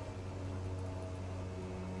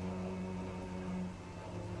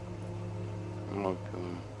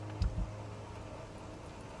 Опиум.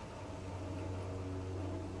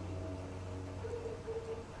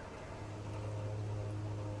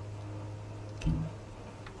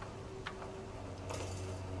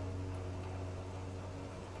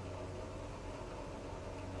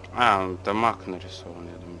 А, это маг нарисован,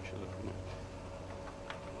 я думаю, что за хуйня.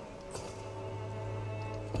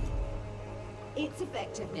 Its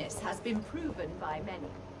effectiveness has been proven by many.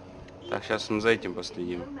 Так, сейчас мы за этим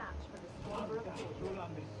последим.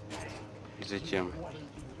 И затем.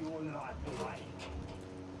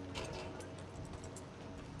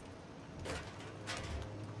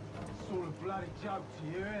 Sort of bloody joke to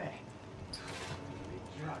you, eh? Big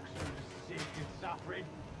drugs for the sick and suffering.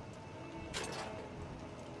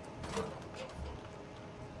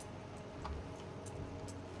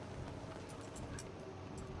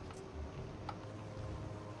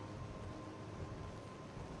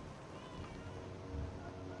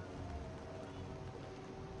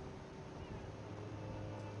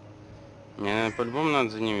 Мне по-любому надо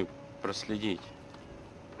за ними проследить.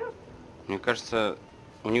 Мне кажется,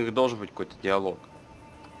 у них должен быть какой-то диалог.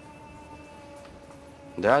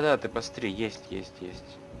 Да, ты посмотри, есть.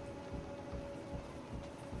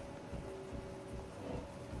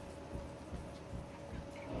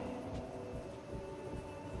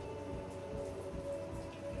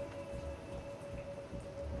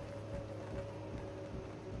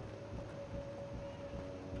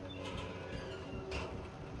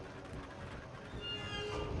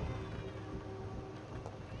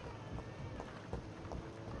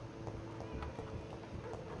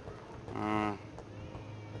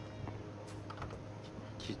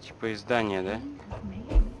 Типа издания, да?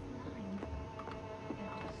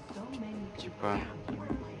 Типа...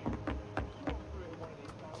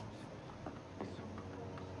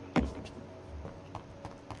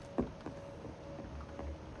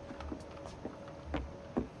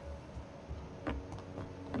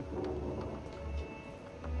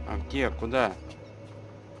 А где? Куда?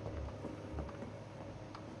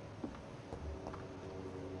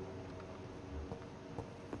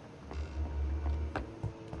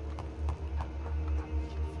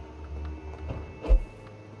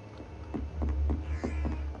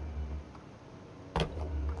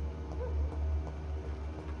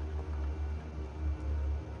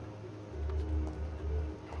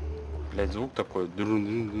 Блять, звук такой.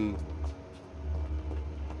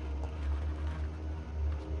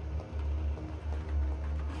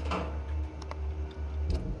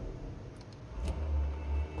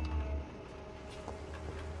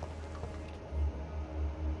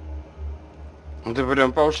 Ну ты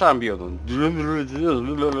прям по ушам бьет.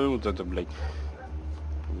 Вот это, блядь.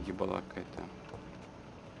 Ебала какая-то.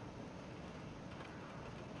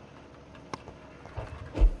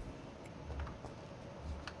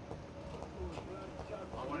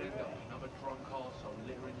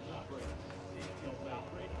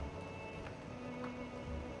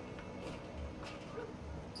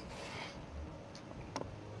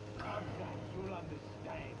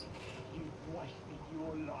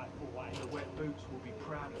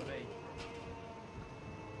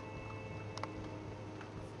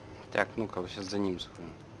 Так, ну-ка, сейчас за ним сходим.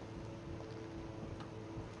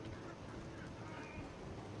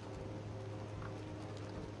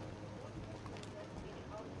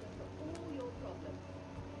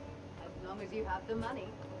 about the money.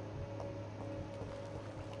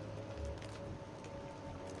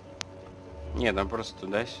 Не, там просто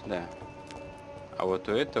туда-сюда. А вот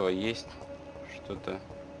у этого есть что-то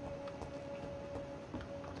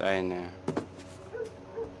тайное.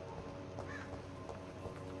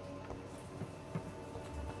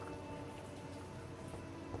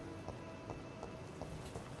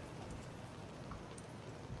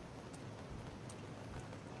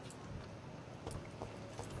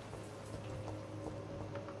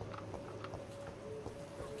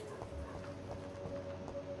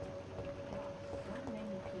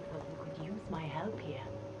 My help here.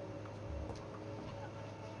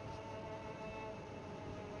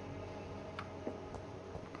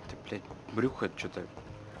 Ты, блядь, брюхо что-то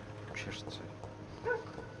чешется.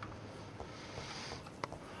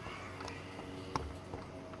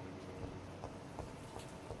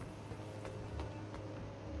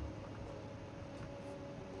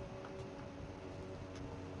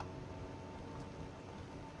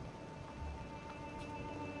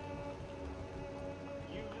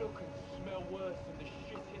 You look and smell worse than the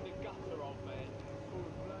shit in the gutter, old man. Full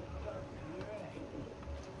of blood, yeah.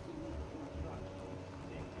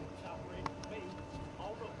 Sick and suffering. Me,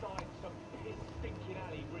 I'll not die in some piss-stinking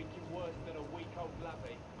alley reeking worse than a week-old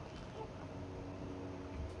lavvy.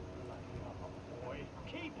 Bloody hell, boy.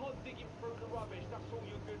 Keep on digging through the rubbish, that's all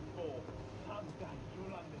you're good for. Someday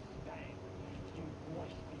you'll understand. You've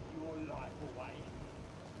wasted your life away.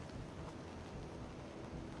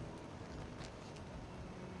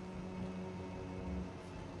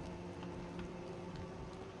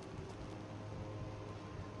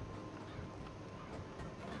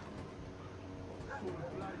 Full of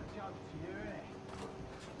bloody joke to you, innit?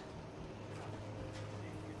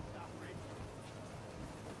 Sick and suffering.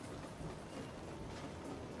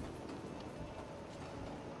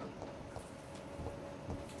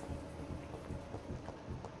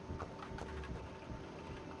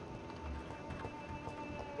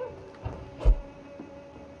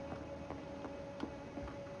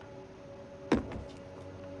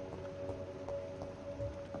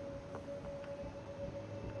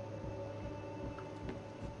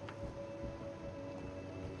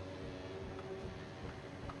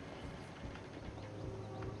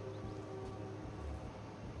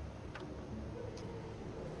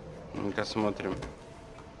 Ну-ка смотрим.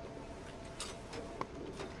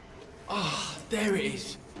 Ah, there it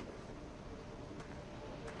is.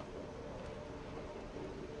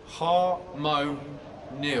 Harmonil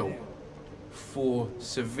for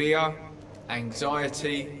severe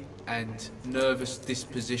anxiety and nervous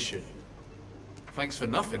disposition. Thanks for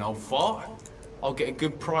nothing, old fart. I'll get a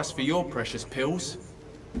good price for your precious pills.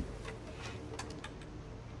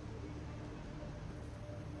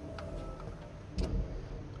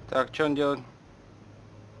 Так, что он делает?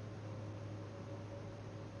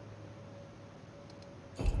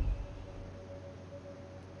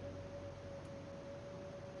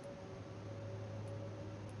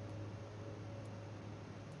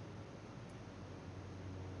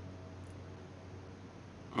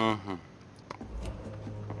 Угу.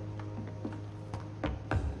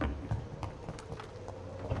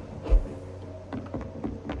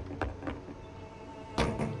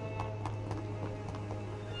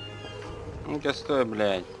 Ну-ка, стой,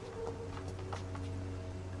 блядь.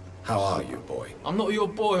 How are you, boy? I'm not your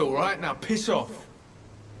boy, all right? Now piss off.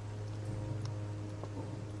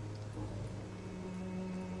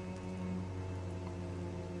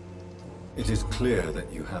 It is clear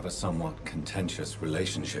that you have a somewhat contentious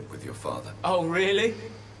relationship with your father. Oh, really?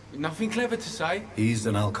 Nothing clever to say? He's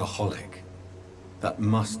an alcoholic. That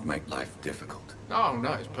must make life difficult. Oh,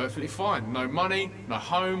 no, it's perfectly fine. No money, no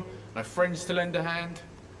home, no friends to lend a hand.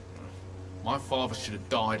 My father should have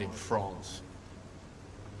died in France.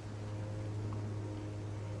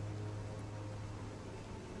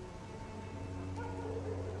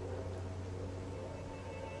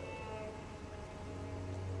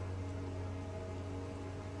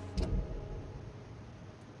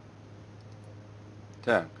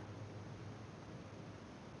 Так.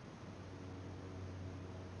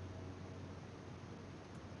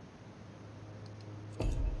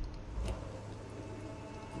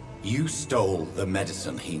 You stole the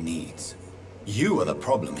medicine he needs. You are the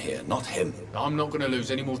problem here, not him. I'm not going to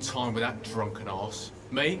lose any more time with that drunken arse.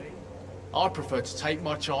 Me? I'd prefer to take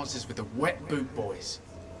my chances with the wet boot boys.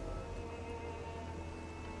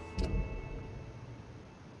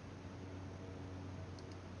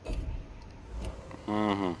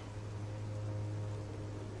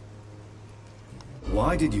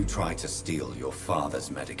 Why did you try to steal your father's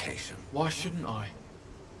medication? Why shouldn't I?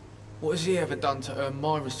 What has he ever done to earn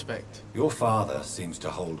my respect? Your father seems to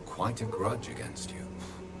hold quite a grudge against you.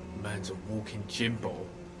 Man's a walking gym ball.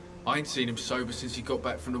 I ain't seen him sober since he got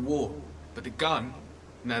back from the war. But the gun?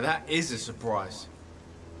 Now that is a surprise.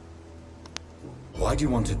 Why do you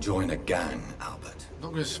want to join a gang, Albert? I'm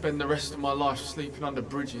not going to spend the rest of my life sleeping under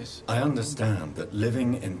bridges. I understand that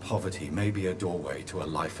living in poverty may be a doorway to a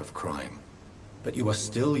life of crime. But you are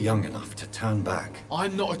still young enough to turn back.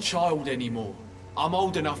 I'm not a child anymore. I'm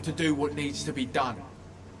old enough to do what needs to be done.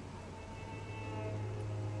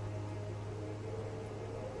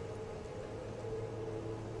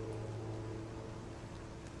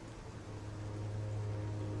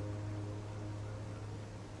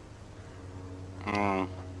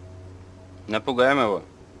 Напугаем его.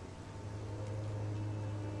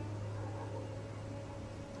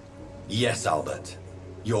 Yes, Albert.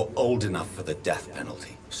 You're old enough for the death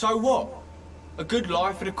penalty. So what? A good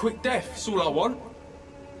life and a quick death, that's all I want.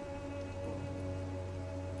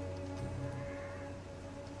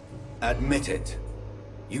 Admit it.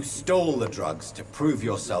 You stole the drugs to prove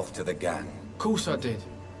yourself to the gang. Of course I did.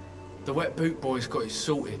 The Wet Boot Boys got it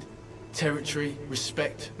sorted. Territory,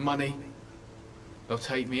 respect, money. They'll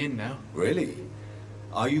take me in now. Really?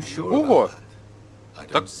 Are you sure Ого! about that? I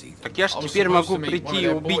don't see that. Так я ж теперь могу прийти и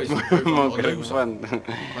убить мокрых ван.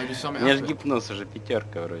 У меня ж гипноз уже 5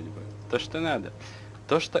 вроде бы. То, что надо.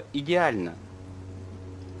 То, что идеально.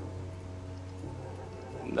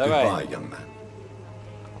 Давай. Goodbye, young man.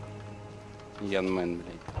 Young man,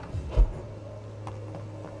 блядь.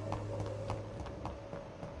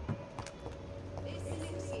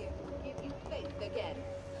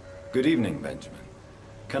 Good evening, Benjamin.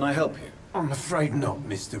 Can I help you? I'm afraid not,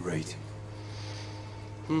 Mr. Reed.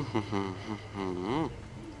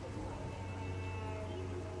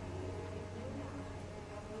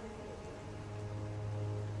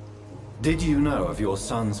 Did you know of your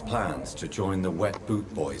son's plans to join the Wet Boot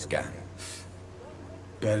Boys gang?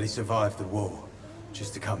 Barely survived the war,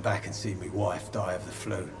 just to come back and see my wife die of the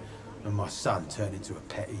flu, and my son turn into a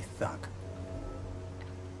petty thug.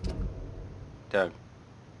 Так.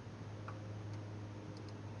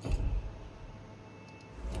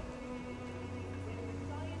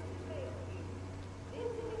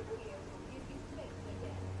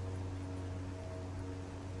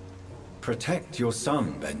 Protect your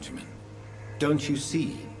son, Benjamin. Don't you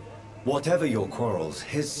see? Whatever your quarrels,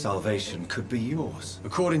 his salvation could be yours.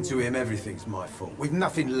 According to him, everything's my fault. We've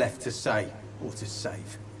nothing left to say or to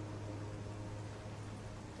save.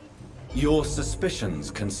 Your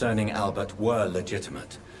suspicions concerning Albert were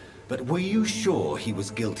legitimate, but were you sure he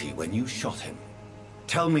was guilty when you shot him?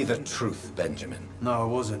 Tell me the truth, Benjamin. No, I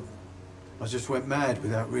wasn't. I just went mad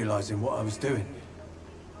without realizing what I was doing.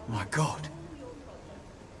 My God.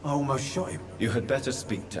 I almost shot him. You had better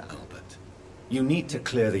speak to Albert. You need to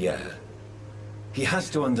clear the air. He has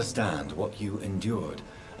to understand what you endured,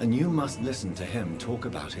 and you must listen to him talk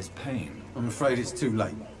about his pain. I'm afraid it's too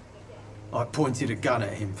late. I pointed a gun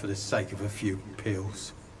at him for the sake of a few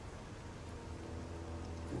pills.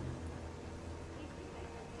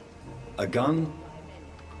 A gun?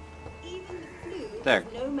 Так.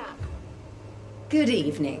 Good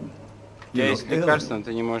evening. У тебя есть лекарство, но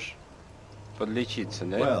ты не можешь подлечиться,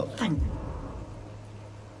 да? Well,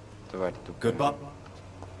 тварь тупая. Goodbye.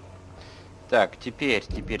 Так, теперь.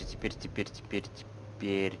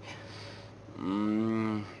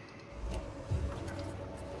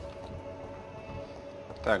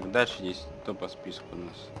 Так, дальше здесь кто по списку у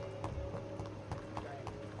нас?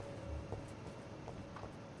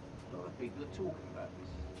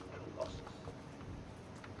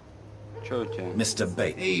 Чё у тебя? Mr.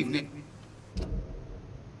 Bates. Evening.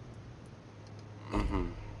 Угу.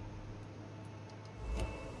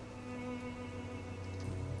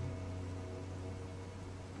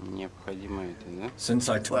 Необходимо это, да? Since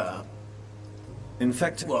I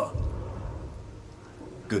infected.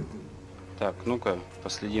 Good. Так, ну-ка,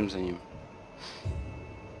 последим за ним.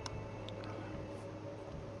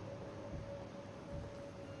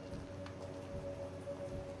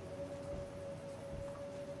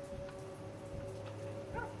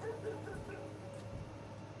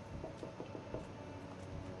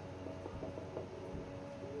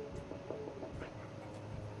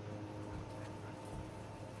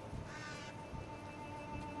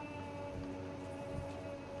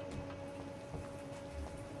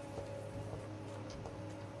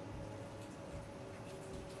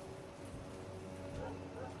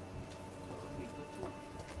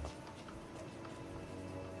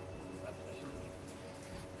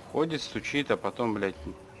 Ходит, стучит, а потом, блядь,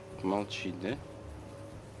 молчит, да?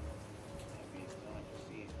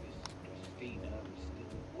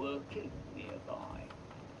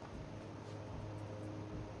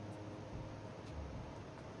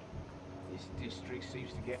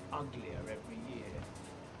 seems to get uglier every year.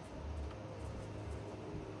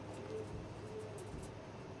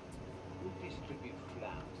 We distribute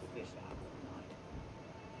flowers at this hour of night.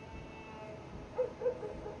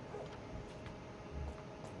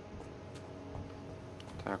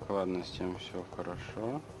 Так, ладно, с тем все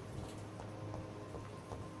хорошо.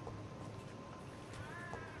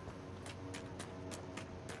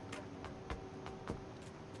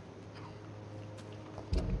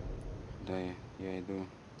 Да, я иду.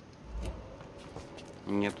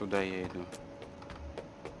 Не туда я иду.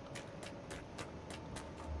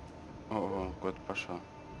 О, год пошел.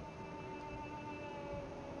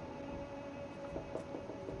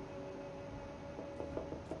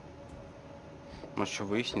 Может, что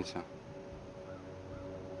выяснится?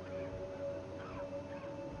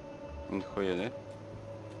 Нихуя, да?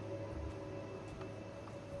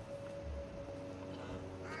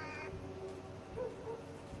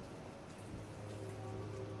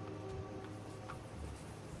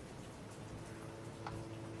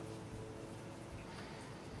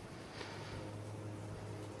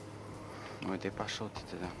 Ой, ты пошел ты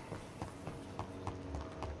туда.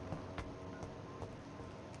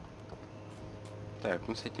 Так,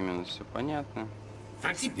 ну с этим у нас все понятно.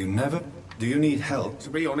 Fancy you never? Do you need help? To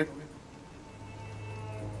be honest,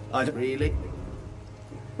 I don't really.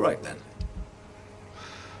 Right then.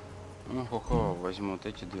 Ну, хо-хо, возьму вот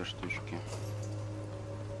эти две штучки.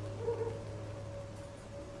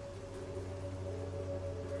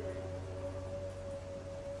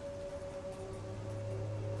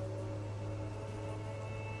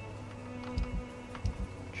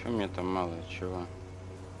 Чё мне там мало, чего?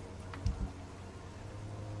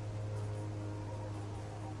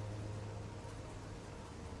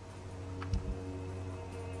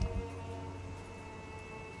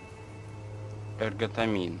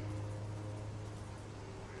 Эрготамин.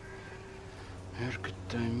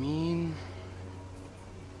 Эрготамин.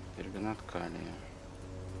 Перганат калия.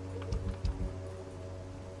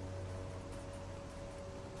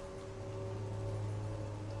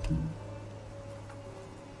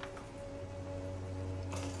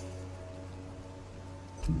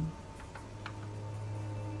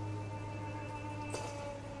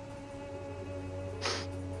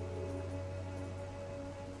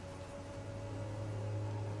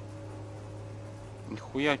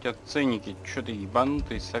 Нихуя у тебя ценники, чё ты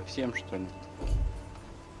ебанутый совсем, что ли?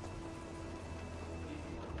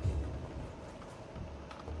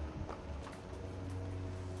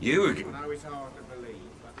 You again?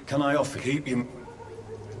 Can I offer? Keep him.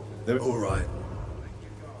 They're all right.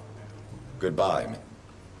 Goodbye.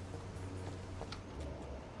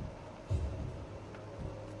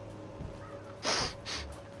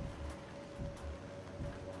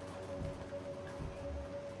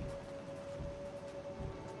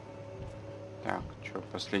 Так, что,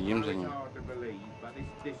 последим за ним?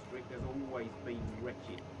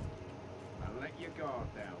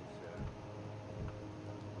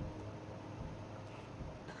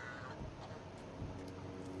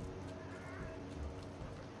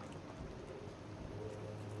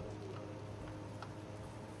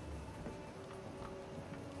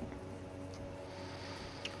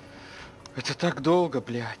 Это так долго,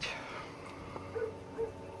 блядь.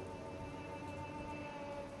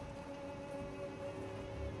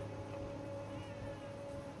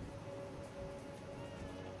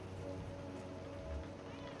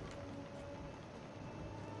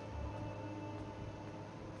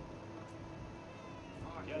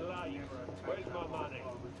 You're late. Where's my money?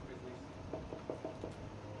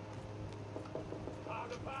 Time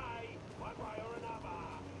to pay, one way or another.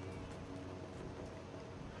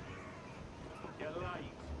 You're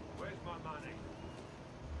late. Where's my money?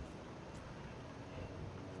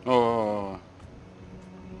 О.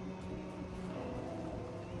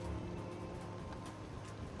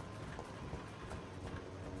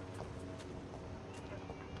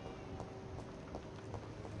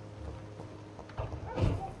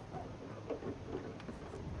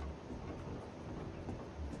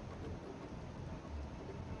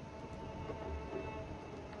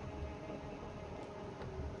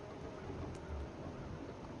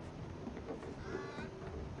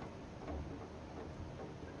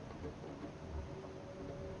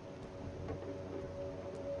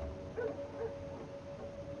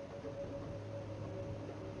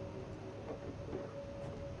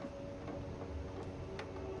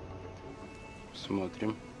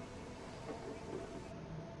 Смотрим.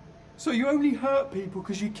 So you only hurt people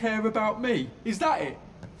because you care about me? Is that it?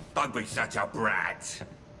 Don't be such a brat.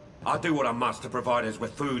 I do what I must to provide us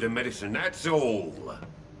with food and medicine, that's all.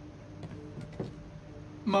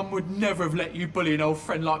 Mum would never have let you bully an old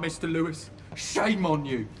friend like Mr. Lewis. Shame on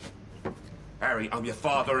you. Harry, I'm your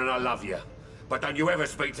father and I love you. But don't you ever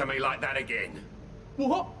speak to me like that again.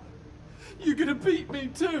 What? You're gonna beat me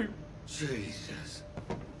too? Jesus.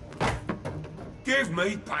 Give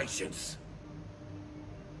me patience.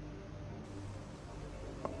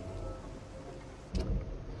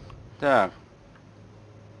 Так.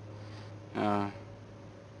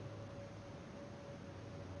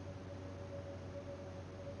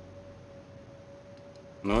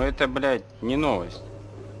 Ну это, блядь, не новость,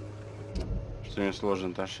 что у меня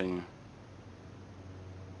сложные отношения.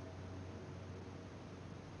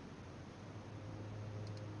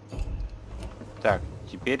 Так,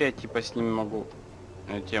 теперь я типа с ними могу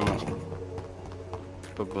на тему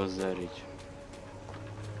побазарить.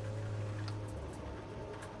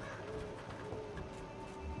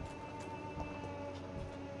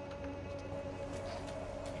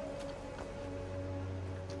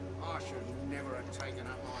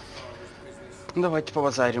 Ну, давайте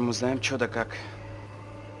побазарим, узнаем, что да как.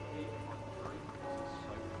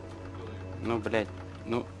 Ну, блядь,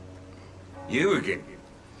 ну... You again?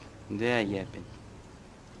 Да, я опять.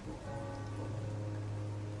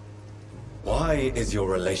 Why is your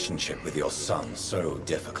relationship with your son so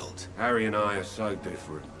difficult? Harry and I are so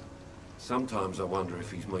different. Sometimes I wonder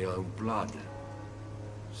if he's my own blood.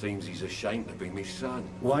 Seems he's ashamed to be my son.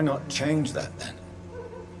 Why not change that then?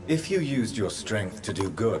 If you used your strength to do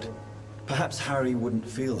good, perhaps Harry wouldn't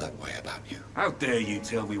feel that way about you. How dare you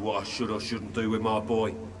tell me what I should or shouldn't do with my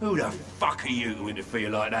boy? Who the fuck are you to interfere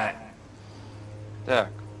like that? Так.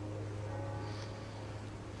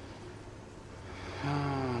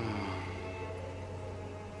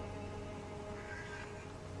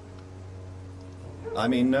 I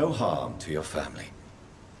mean no harm to your family.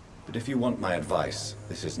 But if you want my advice,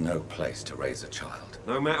 this is no place to raise a child.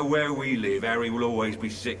 No matter where we live, Harry will always be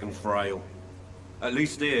sick and frail. At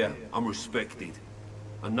least here, I'm respected.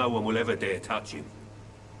 And no one will ever dare touch him.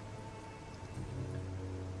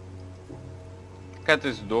 Когда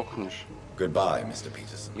ты сдохнешь? Goodbye, Mr.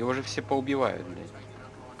 Peterson. Его же все поубивают, блядь.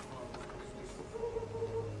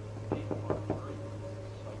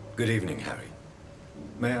 Good evening, Harry.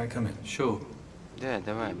 May I come in? Sure. Да,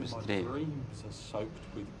 давай, быстрее.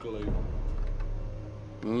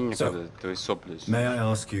 So, твои сопли. may I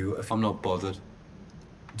ask you if I'm not bothered.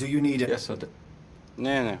 Do you need it? Yes, I do.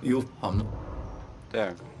 Не. I'm not.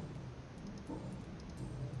 Так.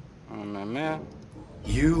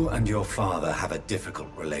 You and your father have a difficult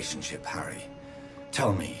relationship, Harry.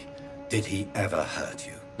 Tell me, did he ever hurt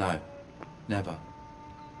you? No, never.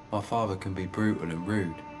 My father can be brutal and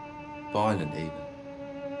rude, violent even.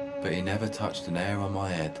 But he never touched an hair on my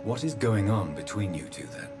head. What is going on between you two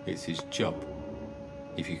then? It's his job,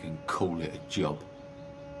 if you can call it a job.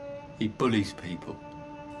 He bullies people.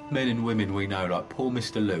 Men and women we know, like poor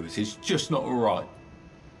Mr. Lewis. It's just not right.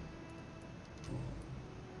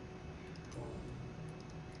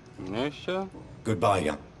 Ну и все. Goodbye,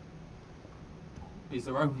 young. Is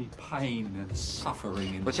there only pain and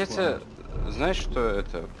suffering in Вот this это, world? знаешь, что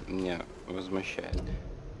это меня возмущает?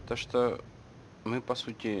 То, что мы, по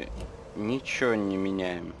сути, ничего не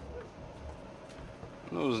меняем.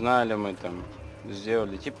 Ну, знали мы там,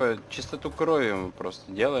 сделали. Типа, чистоту крови мы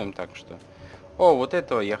просто делаем так, что... О, вот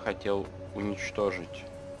этого я хотел уничтожить.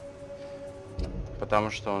 Потому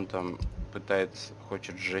что он там пытается,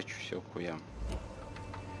 хочет сжечь все хуям.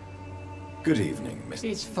 Good evening,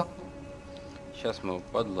 Mr. Сейчас мы его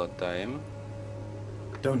подлатаем.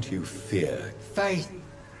 Don't you fear? Faith.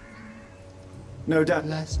 No doubt.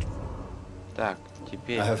 Так,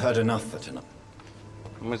 теперь I have heard enough for tonight.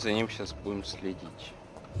 мы за ним сейчас будем следить.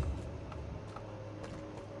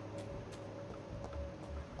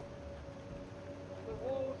 The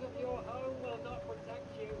walls of your home will not protect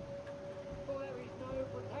you, for there is no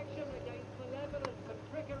protection against malevolence and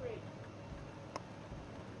trickery.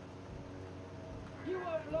 You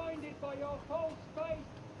are blinded by your false faith,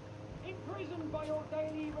 imprisoned by your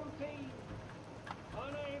daily routine,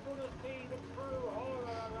 unable to see the true horror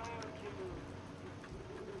around you.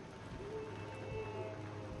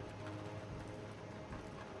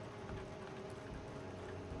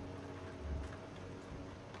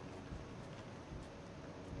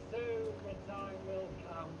 Soon the time will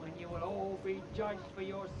come when you will all be judged for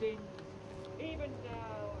your sins. Even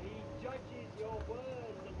now, he judges your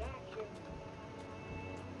words and actions.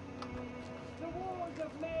 The wars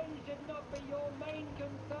of men should not be your main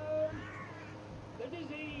concern. The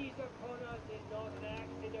disease upon us is not an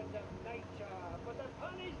accident of nature, but the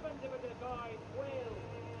punishment of a divine will.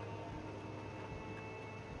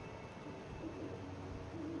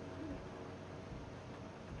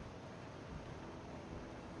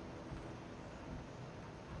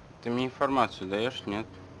 Ты мне информацию даешь? Нет.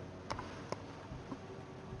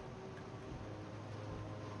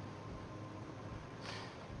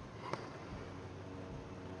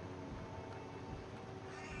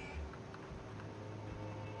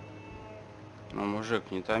 Ну,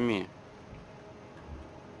 мужик, не томи.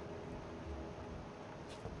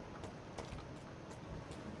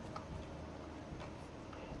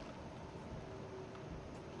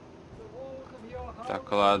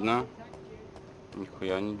 Так, ладно.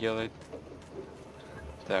 Нихуя не делает.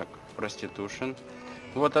 Так, проститушен.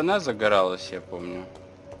 Вот она загоралась, я помню.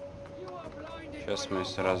 Сейчас мы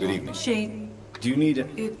сразу... Good evening. Shane. Do you need a...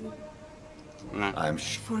 I'm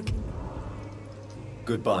sure...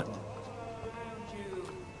 Goodbye.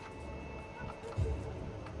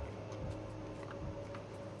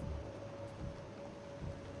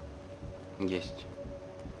 Есть.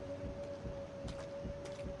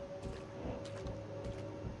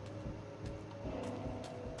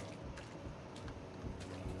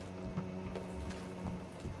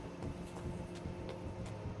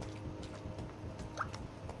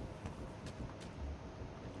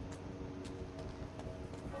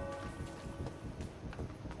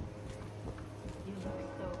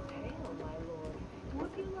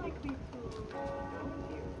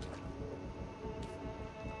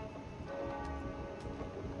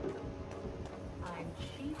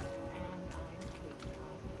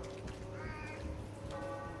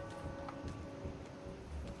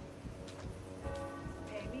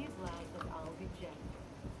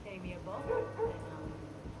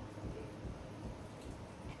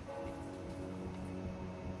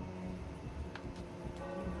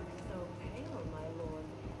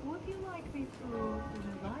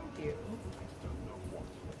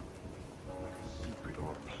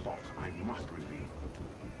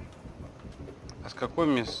 А с какой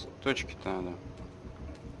мне точки-то надо?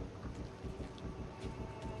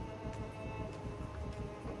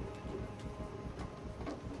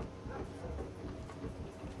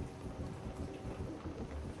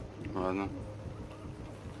 Ладно.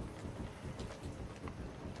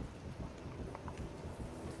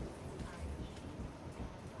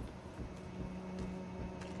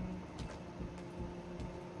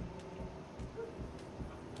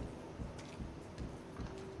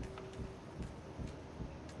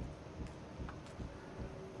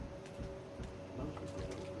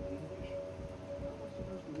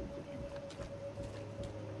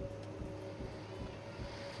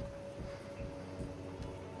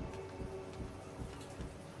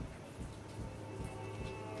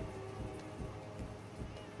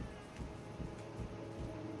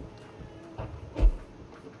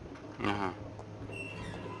 Ага.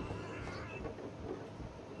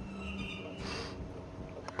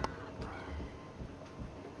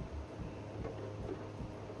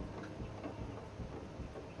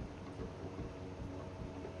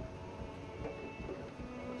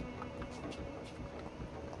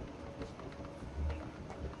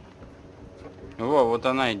 Во, вот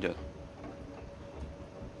она идет.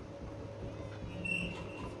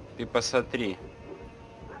 Ты посмотри.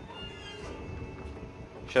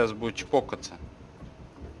 Сейчас будет чпокаться.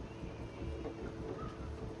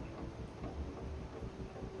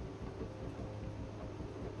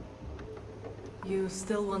 You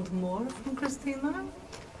still want more from Christina?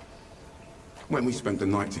 When we spent the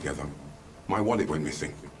night together, my wallet went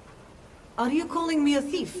missing. Are you calling me a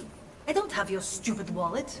thief? I don't have your stupid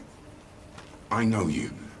wallet. I know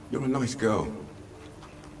you. You're a nice girl.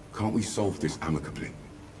 Can't we solve this amicably?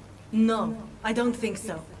 No, I don't think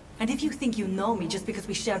so. And if you think you know me just because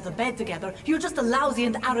we share the bed together, you're just a lousy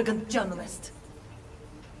and arrogant journalist.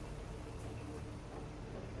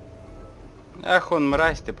 Ах, он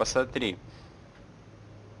мразь, ты посмотри.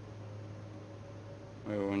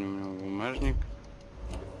 У него бумажник.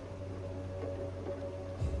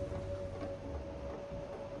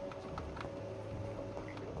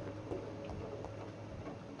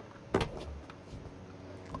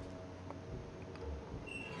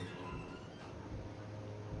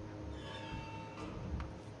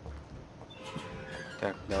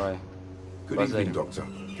 Так, давай. Good evening, Doctor.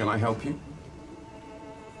 Can I help you?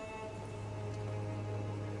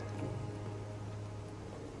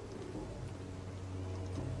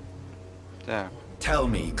 Так. Tell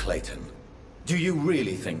me, Clayton, do you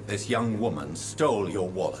really think this young woman stole your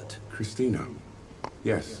wallet? Christina?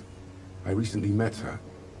 Yes. I recently met her.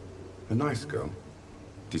 A nice girl,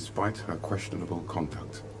 despite her questionable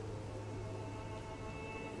conduct.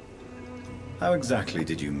 How exactly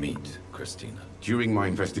did you meet Christina? During my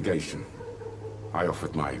investigation, I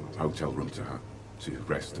offered my hotel room to her to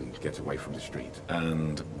rest and get away from the street.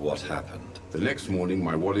 And what happened? The next morning,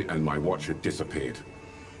 my wallet and my watch had disappeared.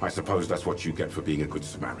 I suppose that's what you get for being a good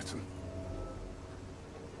Samaritan.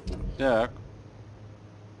 Так.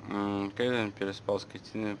 Кейден переспал с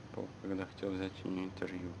Кристиной, когда хотел взять у нее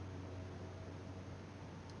интервью.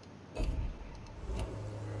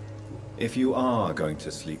 If you are going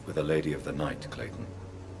to sleep with a lady of the night, Clayton,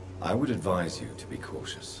 I would advise you to be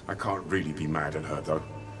cautious. I can't really be mad at her, though.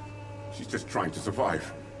 She's just trying to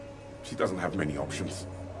survive. She doesn't have many options.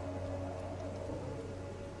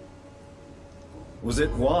 Was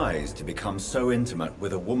it wise to become so intimate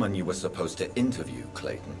with a woman you were supposed to interview,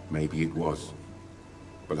 Clayton? Maybe it was.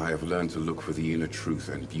 But I have learned to look for the inner truth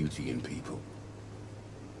and beauty in people.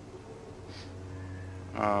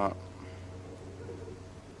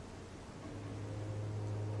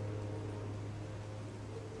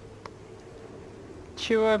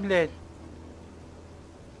 Чего, блядь?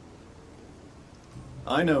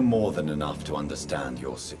 I know more than enough to understand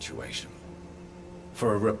your situation.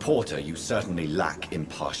 For a reporter, you certainly lack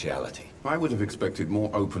impartiality. I would have expected more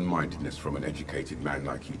open-mindedness from an educated man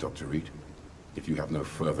like you, Dr. Reed. If you have no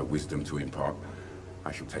further wisdom to impart,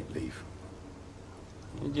 I shall take leave.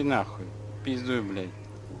 Иди нахуй. Пиздуй, блядь.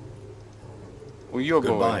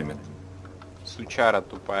 Уёбывай. Сучара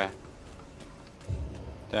тупая.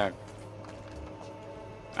 Так.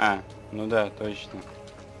 А, ну да, точно.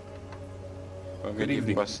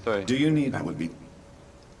 Погоди, постой. Do you need... That would be...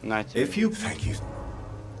 На тебе. If you... Thank you.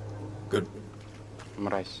 Good.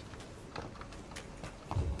 Мразь.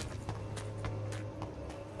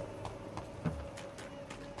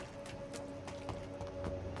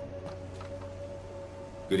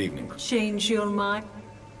 Good evening. Change your mind?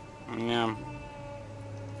 Yeah.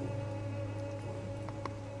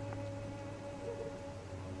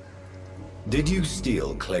 Did you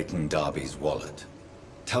steal Clayton Darby's wallet?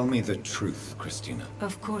 Tell me the truth, Christina.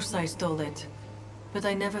 Of course I stole it. But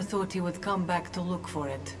I never thought he would come back to look for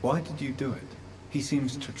it. Why did you do it? He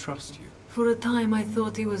seems to trust you. For a time I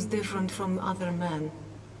thought he was different from other men.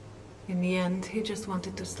 In the end, he just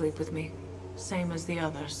wanted to sleep with me. Same as the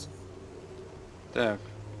others. Так.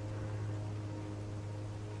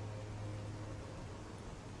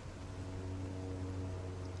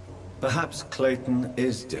 Perhaps Clayton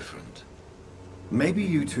is different. Maybe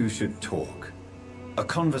you two should talk. A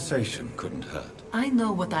conversation couldn't hurt. I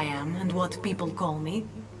know what I am and what people call me.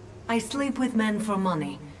 I sleep with men for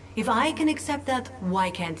money. If I can accept that, why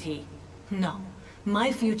can't he? No.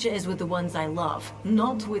 My future is with the ones I love,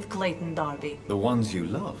 not with Clayton Darby. The ones you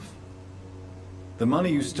love? The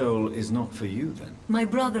money you stole is not for you, then? My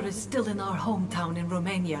brother is still in our hometown in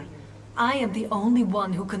Romania. I am the only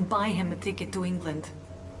one who can buy him a ticket to England.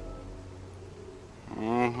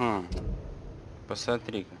 Ага.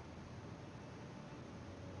 Посмотри-ка.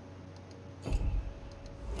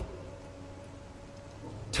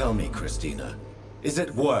 Tell me, Christina, is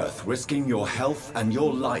it worth risking your health and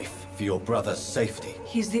your life for your brother's safety?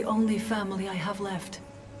 He's the only family I have left.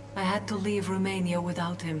 I had to leave Romania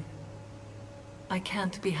without him. I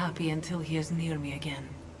can't be happy until he is near me again.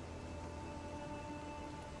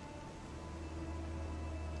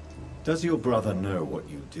 Does your brother know what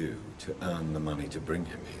you do to earn the money to bring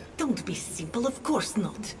him here? Don't be simple, of course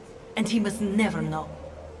not. And he must never know.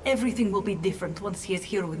 Everything will be different once he is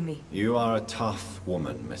here with me. You are a tough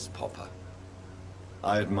woman, Miss Popper.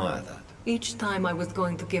 I admire that. Each time I was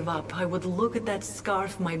going to give up, I would look at that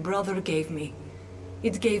scarf my brother gave me.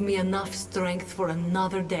 It gave me enough strength for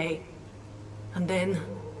another day. And then,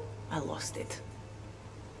 I lost it.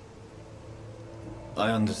 I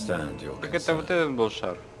understand your Так это вот этот был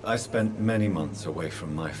шар. I spent many months away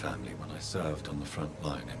from my family when I served on the front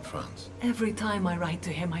line in France. Every time I write to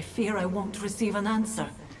him, I fear I won't receive an answer.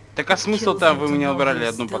 Так а смысл-то вы мне убрали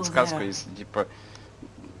одну подсказку, если типа...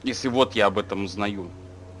 Если вот я об этом узнаю.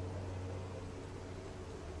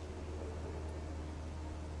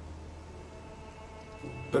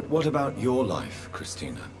 But what about your life,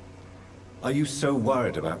 Christina? Are you so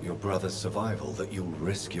worried about your brother's survival that you'll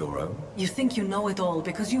risk your own? You think you know it all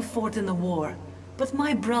because you fought in the war. But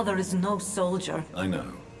my brother is no soldier. I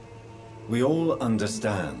know. We all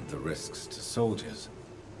understand the risks to soldiers,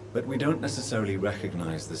 but we don't necessarily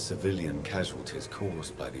recognize the civilian casualties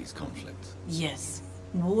caused by these conflicts. Yes.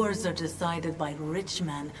 Wars are decided by rich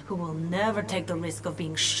men who will never take the risk of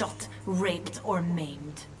being shot, raped, or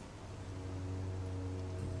maimed.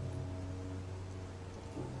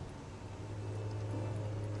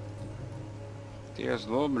 Ты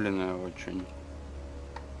озлобленная очень.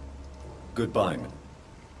 Goodbye.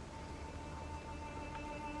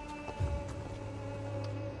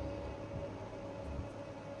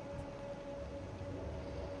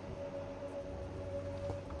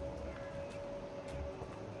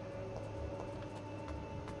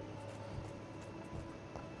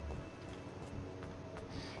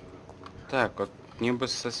 Так, вот мне бы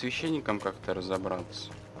со священником как-то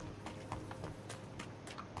разобраться.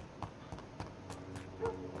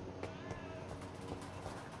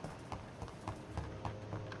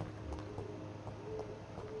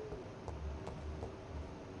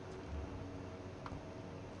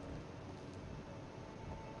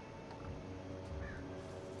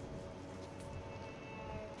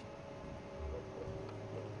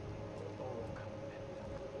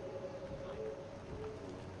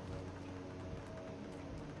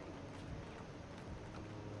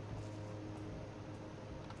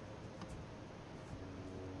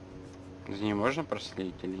 За ней можно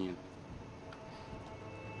проследить или нет?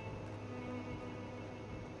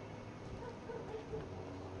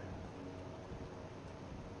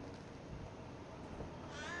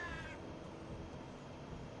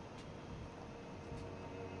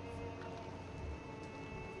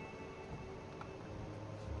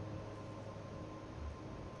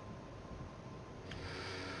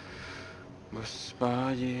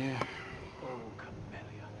 Господи.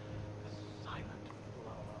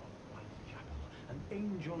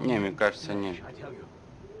 Не, мне кажется, нет.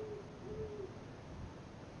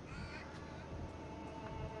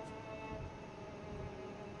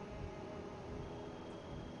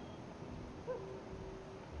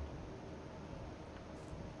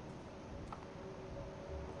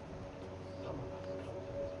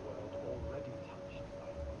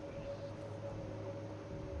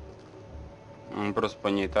 Он просто по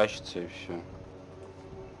ней тащится и все.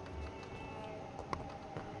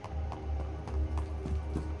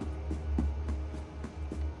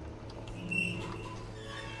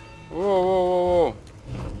 Воу-воу-воу-воу.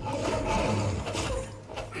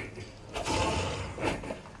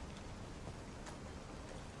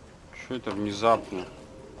 Что это внезапно?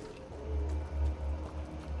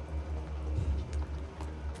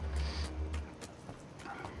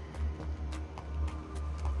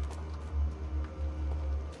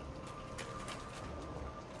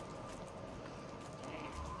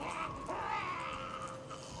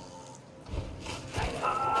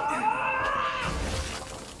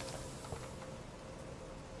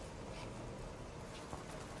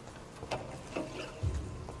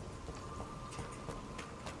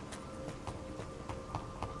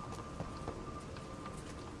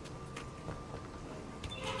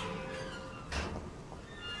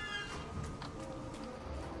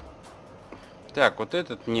 Так, вот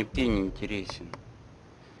этот мне пень интересен.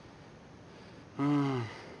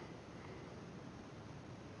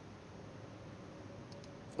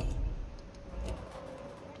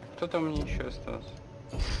 Кто там мне еще остался?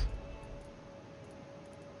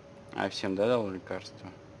 А, всем дал лекарство?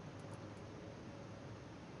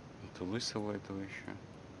 Это лысого этого еще.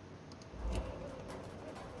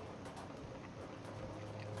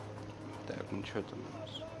 Так, ну что там у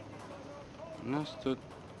нас? У нас тут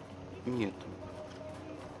нету.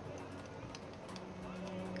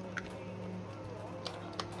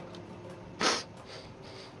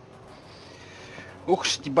 Ох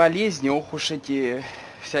уж эти болезни, ох уж эти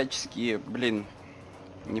всяческие, блин,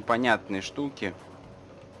 непонятные штуки,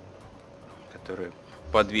 которые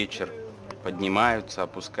под вечер поднимаются,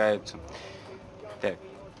 опускаются. Так.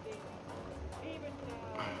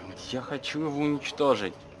 Я хочу его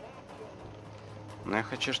уничтожить. Но я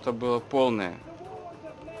хочу, чтобы было полное.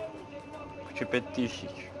 Хочу 5000.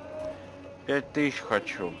 5000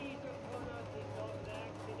 хочу.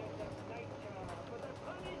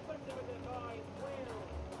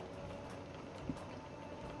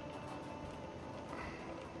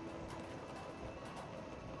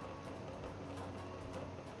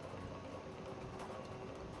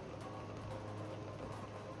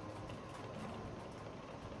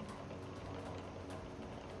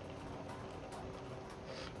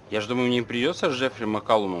 Я же думаю, мне придется с Джеффри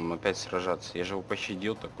Маккалумом опять сражаться. Я же его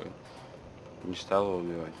пощадил такой. Не стал его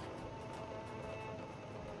убивать.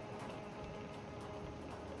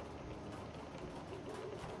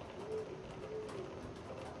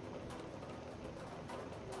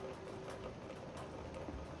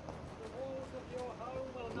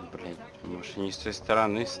 Блять, может, не с той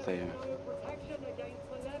стороны стою.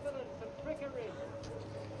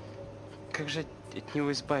 Как же от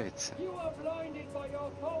него избавиться?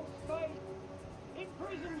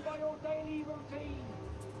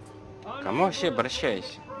 К кому вообще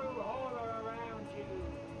обращаюсь?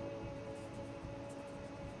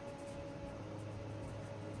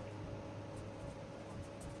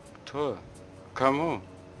 Кто? Кому?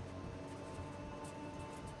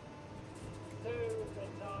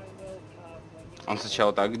 Он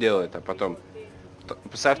сначала так делает, а потом...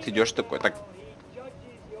 Представь, ты идешь такой, так...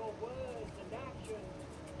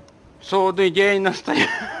 Судный день настоял.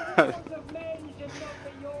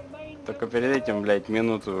 Только перед этим, блядь,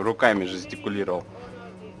 минуту руками жестикулировал.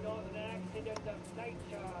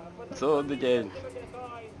 So, дядя.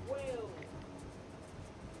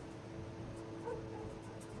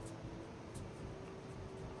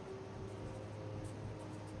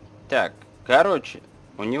 Так, короче,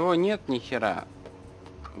 у него нет ни хера.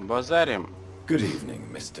 Базарим. Good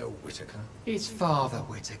evening, Mr. Whittaker. It's Father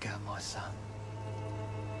Whittaker, my son.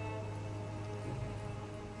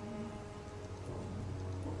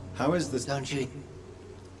 How is this? Don't you?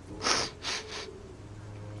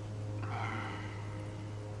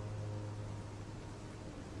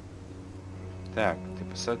 Так, ты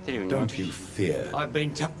посмотри, у него... Don't you fear? I've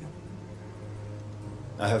been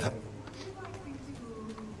I have...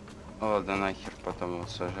 О, да нахер, потом его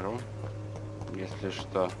сожру. Если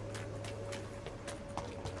что.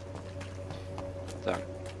 Так.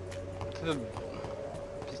 Это...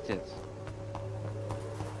 Пиздец.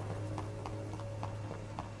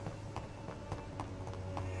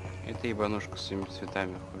 Это ебанушка с своими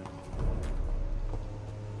цветами ходит.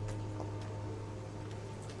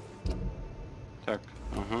 Так,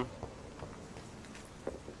 угу.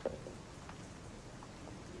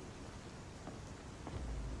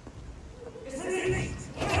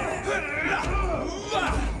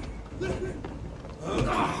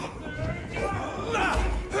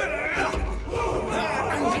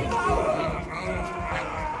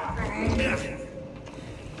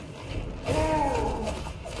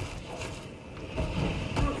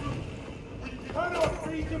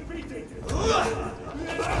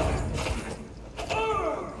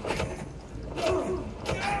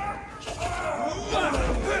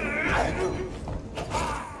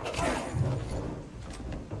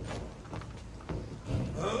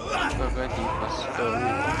 Погоди, постой.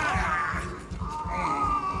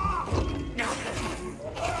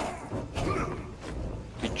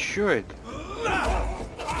 Ты чё это?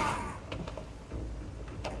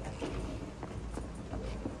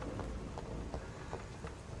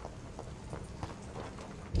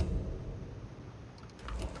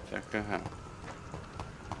 Так, ага.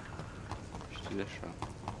 Что дошел?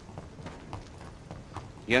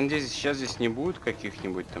 Я надеюсь, сейчас здесь не будет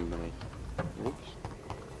каких-нибудь там, блядь. Упс.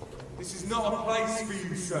 This is not a place for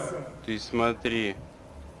you, sir. Ты смотри.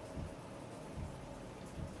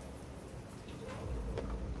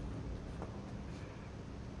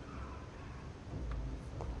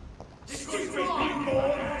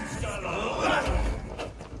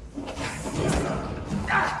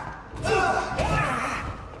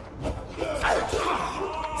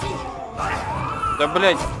 Да,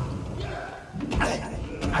 блядь.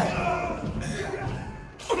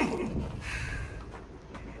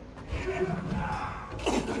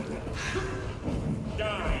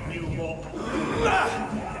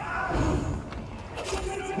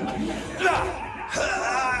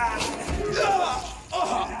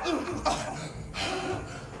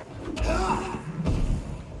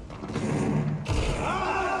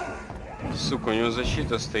 Сука, у него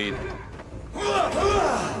защита стоит.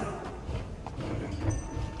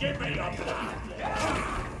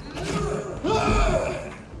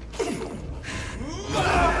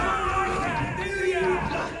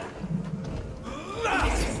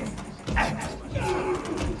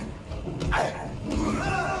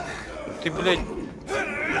 Ты, блядь.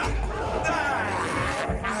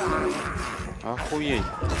 Охуеть.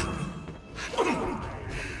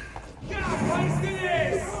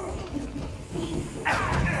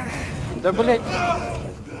 Да, блядь.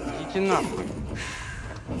 Идите нахуй.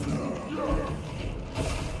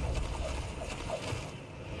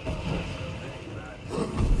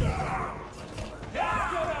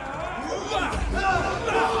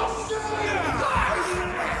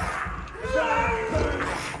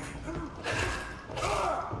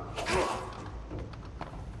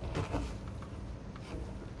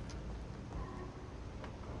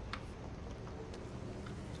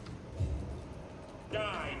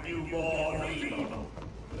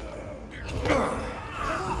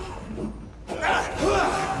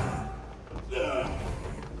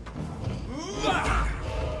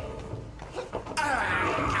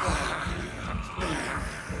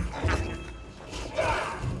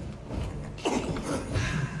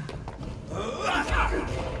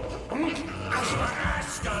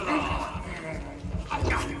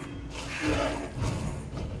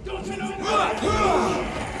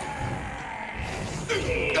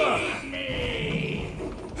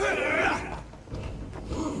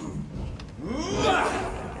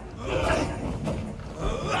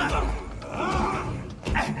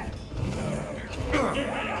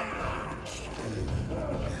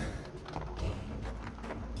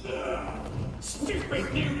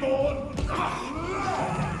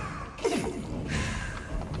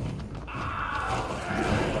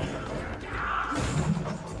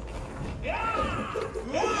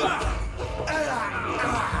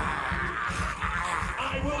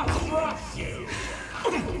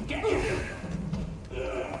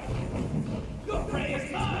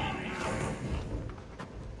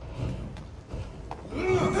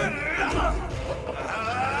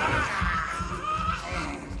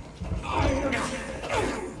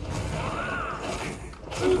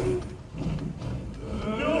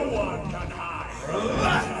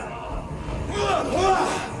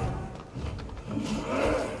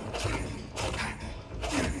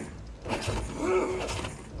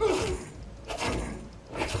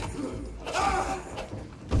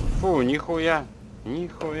 Фу, нихуя.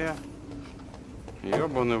 Нихуя.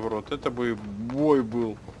 Ёбаный в рот. Это бы бой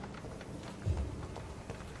был.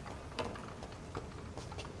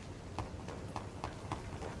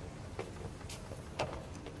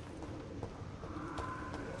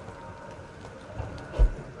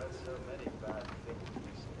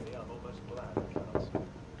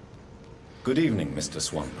 Good evening, Mr.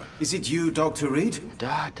 Swanborough. Is it you, Dr. Reed?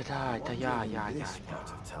 Да, это я. This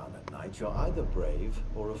part of town at night, you're either brave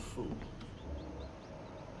or a fool.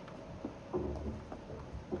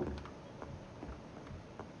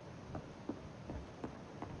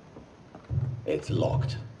 It's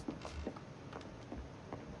locked.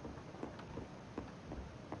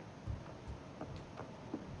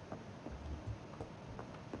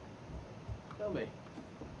 Tell me,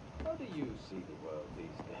 how do you see the world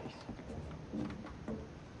these days?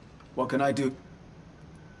 What can I do?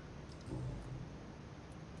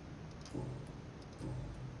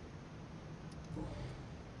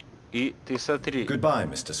 И ты смотри. Goodbye,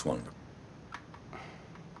 Mr. Swanborough.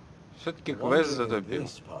 Все-таки квест затопил.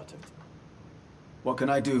 What can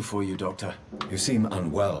I do for you, Doctor? You seem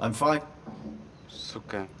unwell. I'm fine.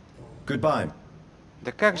 Сука. Goodbye.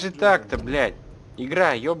 Да как же так-то, блядь?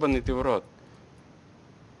 Игра, ёбаный ты в рот.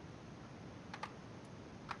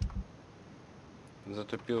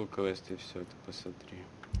 Затупил квест и все, ты посмотри.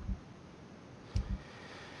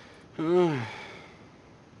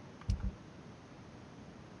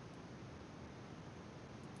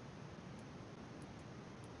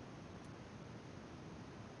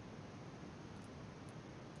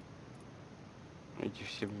 Эти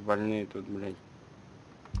все больные тут, блядь.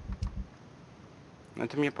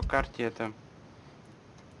 Это мне по карте это...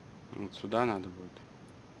 Вот сюда надо будет.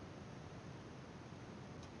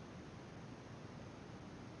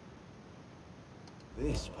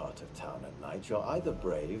 This part of town at night, you're either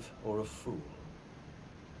brave or a fool.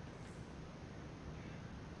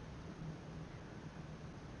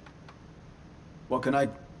 What can I...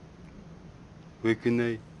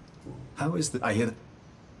 Выкинай. How is the... I hear...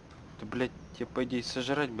 Да, блядь, тебе, по идее,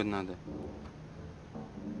 сожрать бы надо.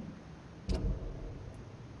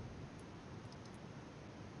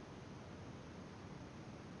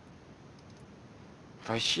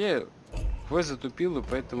 Вообще, квест затупил, и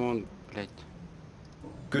поэтому он, блядь...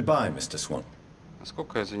 Goodbye, Mr. Swan. А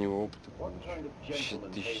сколько я за него опыта получу?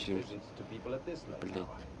 6700. Блядь,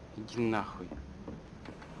 иди нахуй.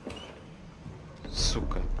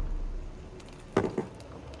 Сука.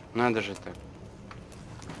 Надо же так.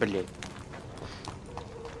 Блядь.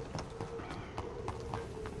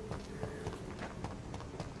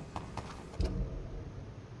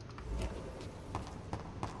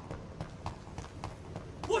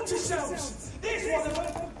 Watch yourselves! There's one of them!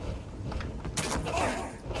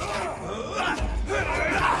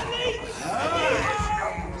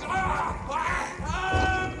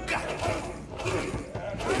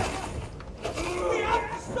 We have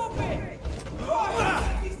to stop it!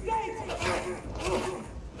 He's dead!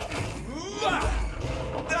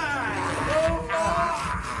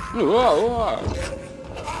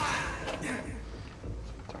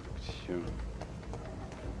 Так, все.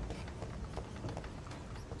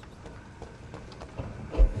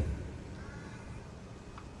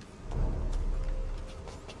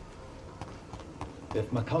 If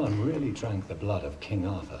McCullum really drank the blood of King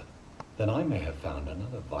Arthur, then I may have found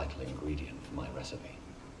another vital ingredient for my recipe.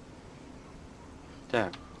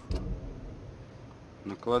 Так.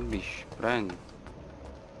 На кладбище, правильно?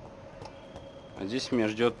 А здесь меня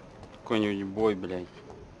ждет какой-нибудь бой, блядь.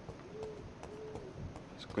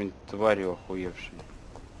 С какой-нибудь тварью охуевшей.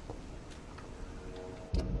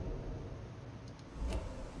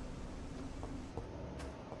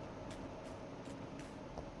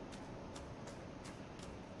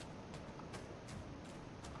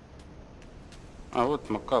 А вот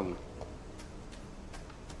Макалум.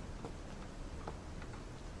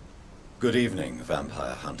 Good evening,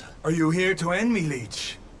 vampire hunter. Are you here to end me,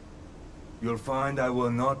 Leech? You'll find I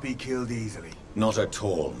will not be killed easily. Not at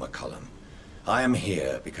all, McCullum. I am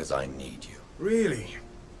here because I need you. Really?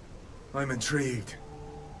 I'm intrigued.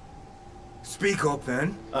 Speak up,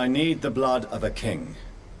 then. I need the blood of a king.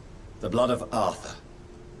 The blood of Arthur.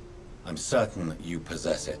 I'm certain you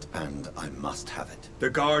possess it, and I must have it. The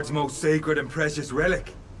Guard's most sacred and precious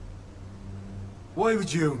relic. Why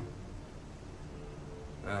would you?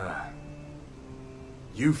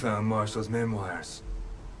 You found Marshall's memoirs.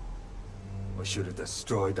 I should have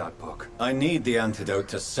destroyed that book. I need the antidote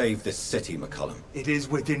to save this city, McCullum. It is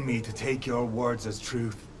within me to take your words as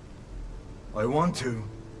truth. I want to,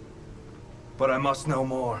 but I must know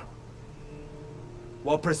more.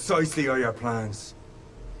 What precisely are your plans?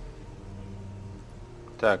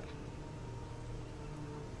 Так,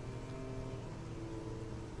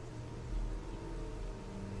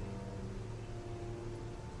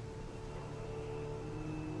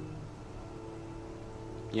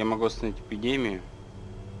 Я могу остановить эпидемию.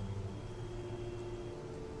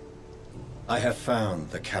 I have found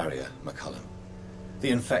the carrier, McCullum. The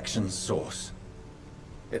infection's source.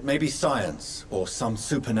 It may be science or some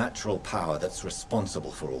supernatural power that's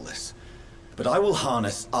responsible for all this. But I will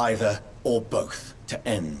harness either or both to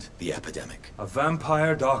end the epidemic. A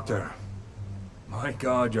vampire doctor. My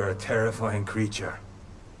God, you're a terrifying creature.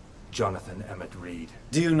 Jonathan Emmett Reed.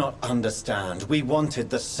 Do you not understand? We wanted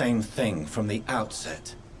the same thing from the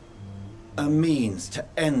outset. A means to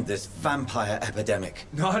end this vampire epidemic.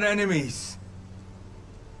 Not enemies.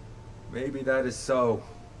 Maybe that is so.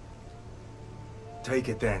 Take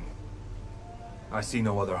it then. I see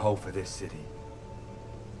no other hope for this city.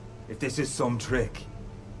 If this is some trick,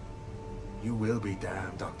 you will be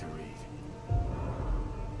damned, Dr. Reed.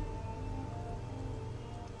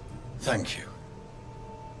 Thank you.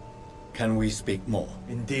 Can we speak more?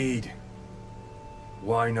 Indeed.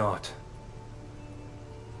 Why not?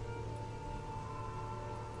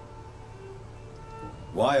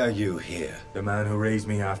 Why are you here? The man who raised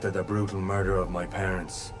me after the brutal murder of my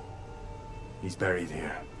parents. He's buried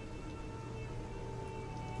here.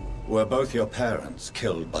 Were both your parents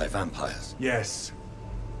killed by vampires? Yes.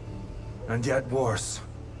 And yet worse.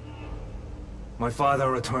 My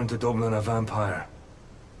father returned to Dublin a vampire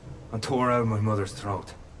and tore out my mother's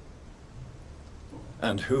throat.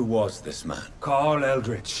 And who was this man? Carl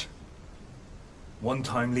Eldritch.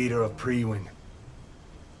 One-time leader of Prewin.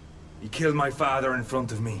 He killed my father in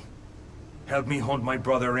front of me. Helped me hunt my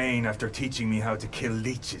brother Ain after teaching me how to kill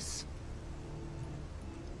leeches.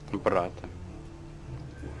 Брата.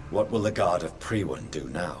 What will the Guard of Prewin do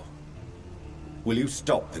now? Will you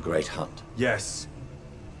stop the Great Hunt? Yes.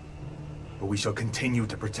 But we shall continue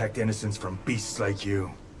to protect innocents from beasts like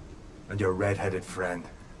you and your red-headed friend.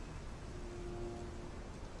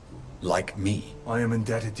 Like me? I am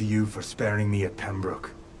indebted to you for sparing me at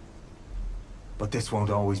Pembroke. But this won't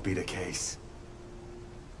always be the case.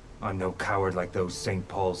 I'm no coward like those St.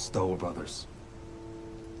 Paul's Stoll brothers.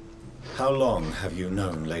 How long have you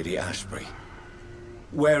known Lady Ashbury?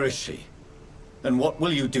 Where is she? And what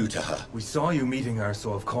will you do to her? We saw you meeting her,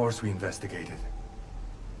 so of course we investigated.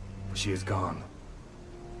 But she is gone.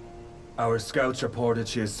 Our scouts reported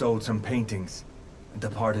she has sold some paintings and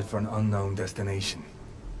departed for an unknown destination.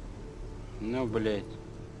 No, блять.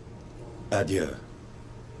 Adieu,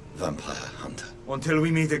 vampire hunter. Until we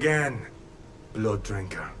meet again, blood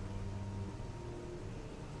drinker.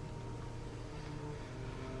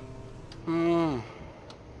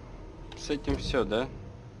 С этим все, да?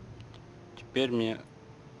 Теперь мне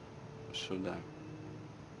сюда.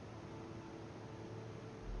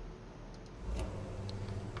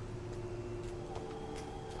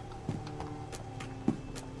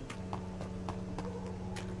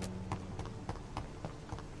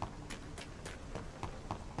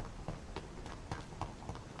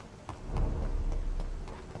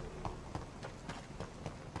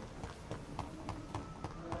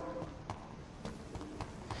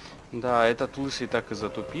 Да, этот лысый так и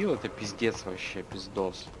затупил, это пиздец вообще,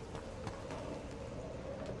 пиздос.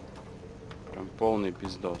 Прям полный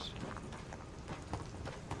пиздос.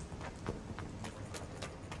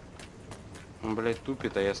 Он, блядь,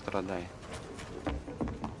 тупит, а я страдаю.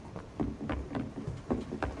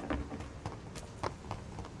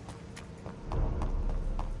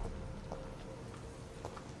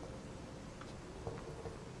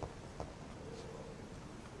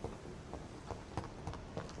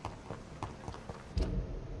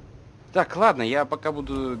 Так, ладно, я пока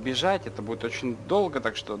буду бежать, это будет очень долго,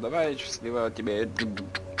 так что давай, счастливо тебе.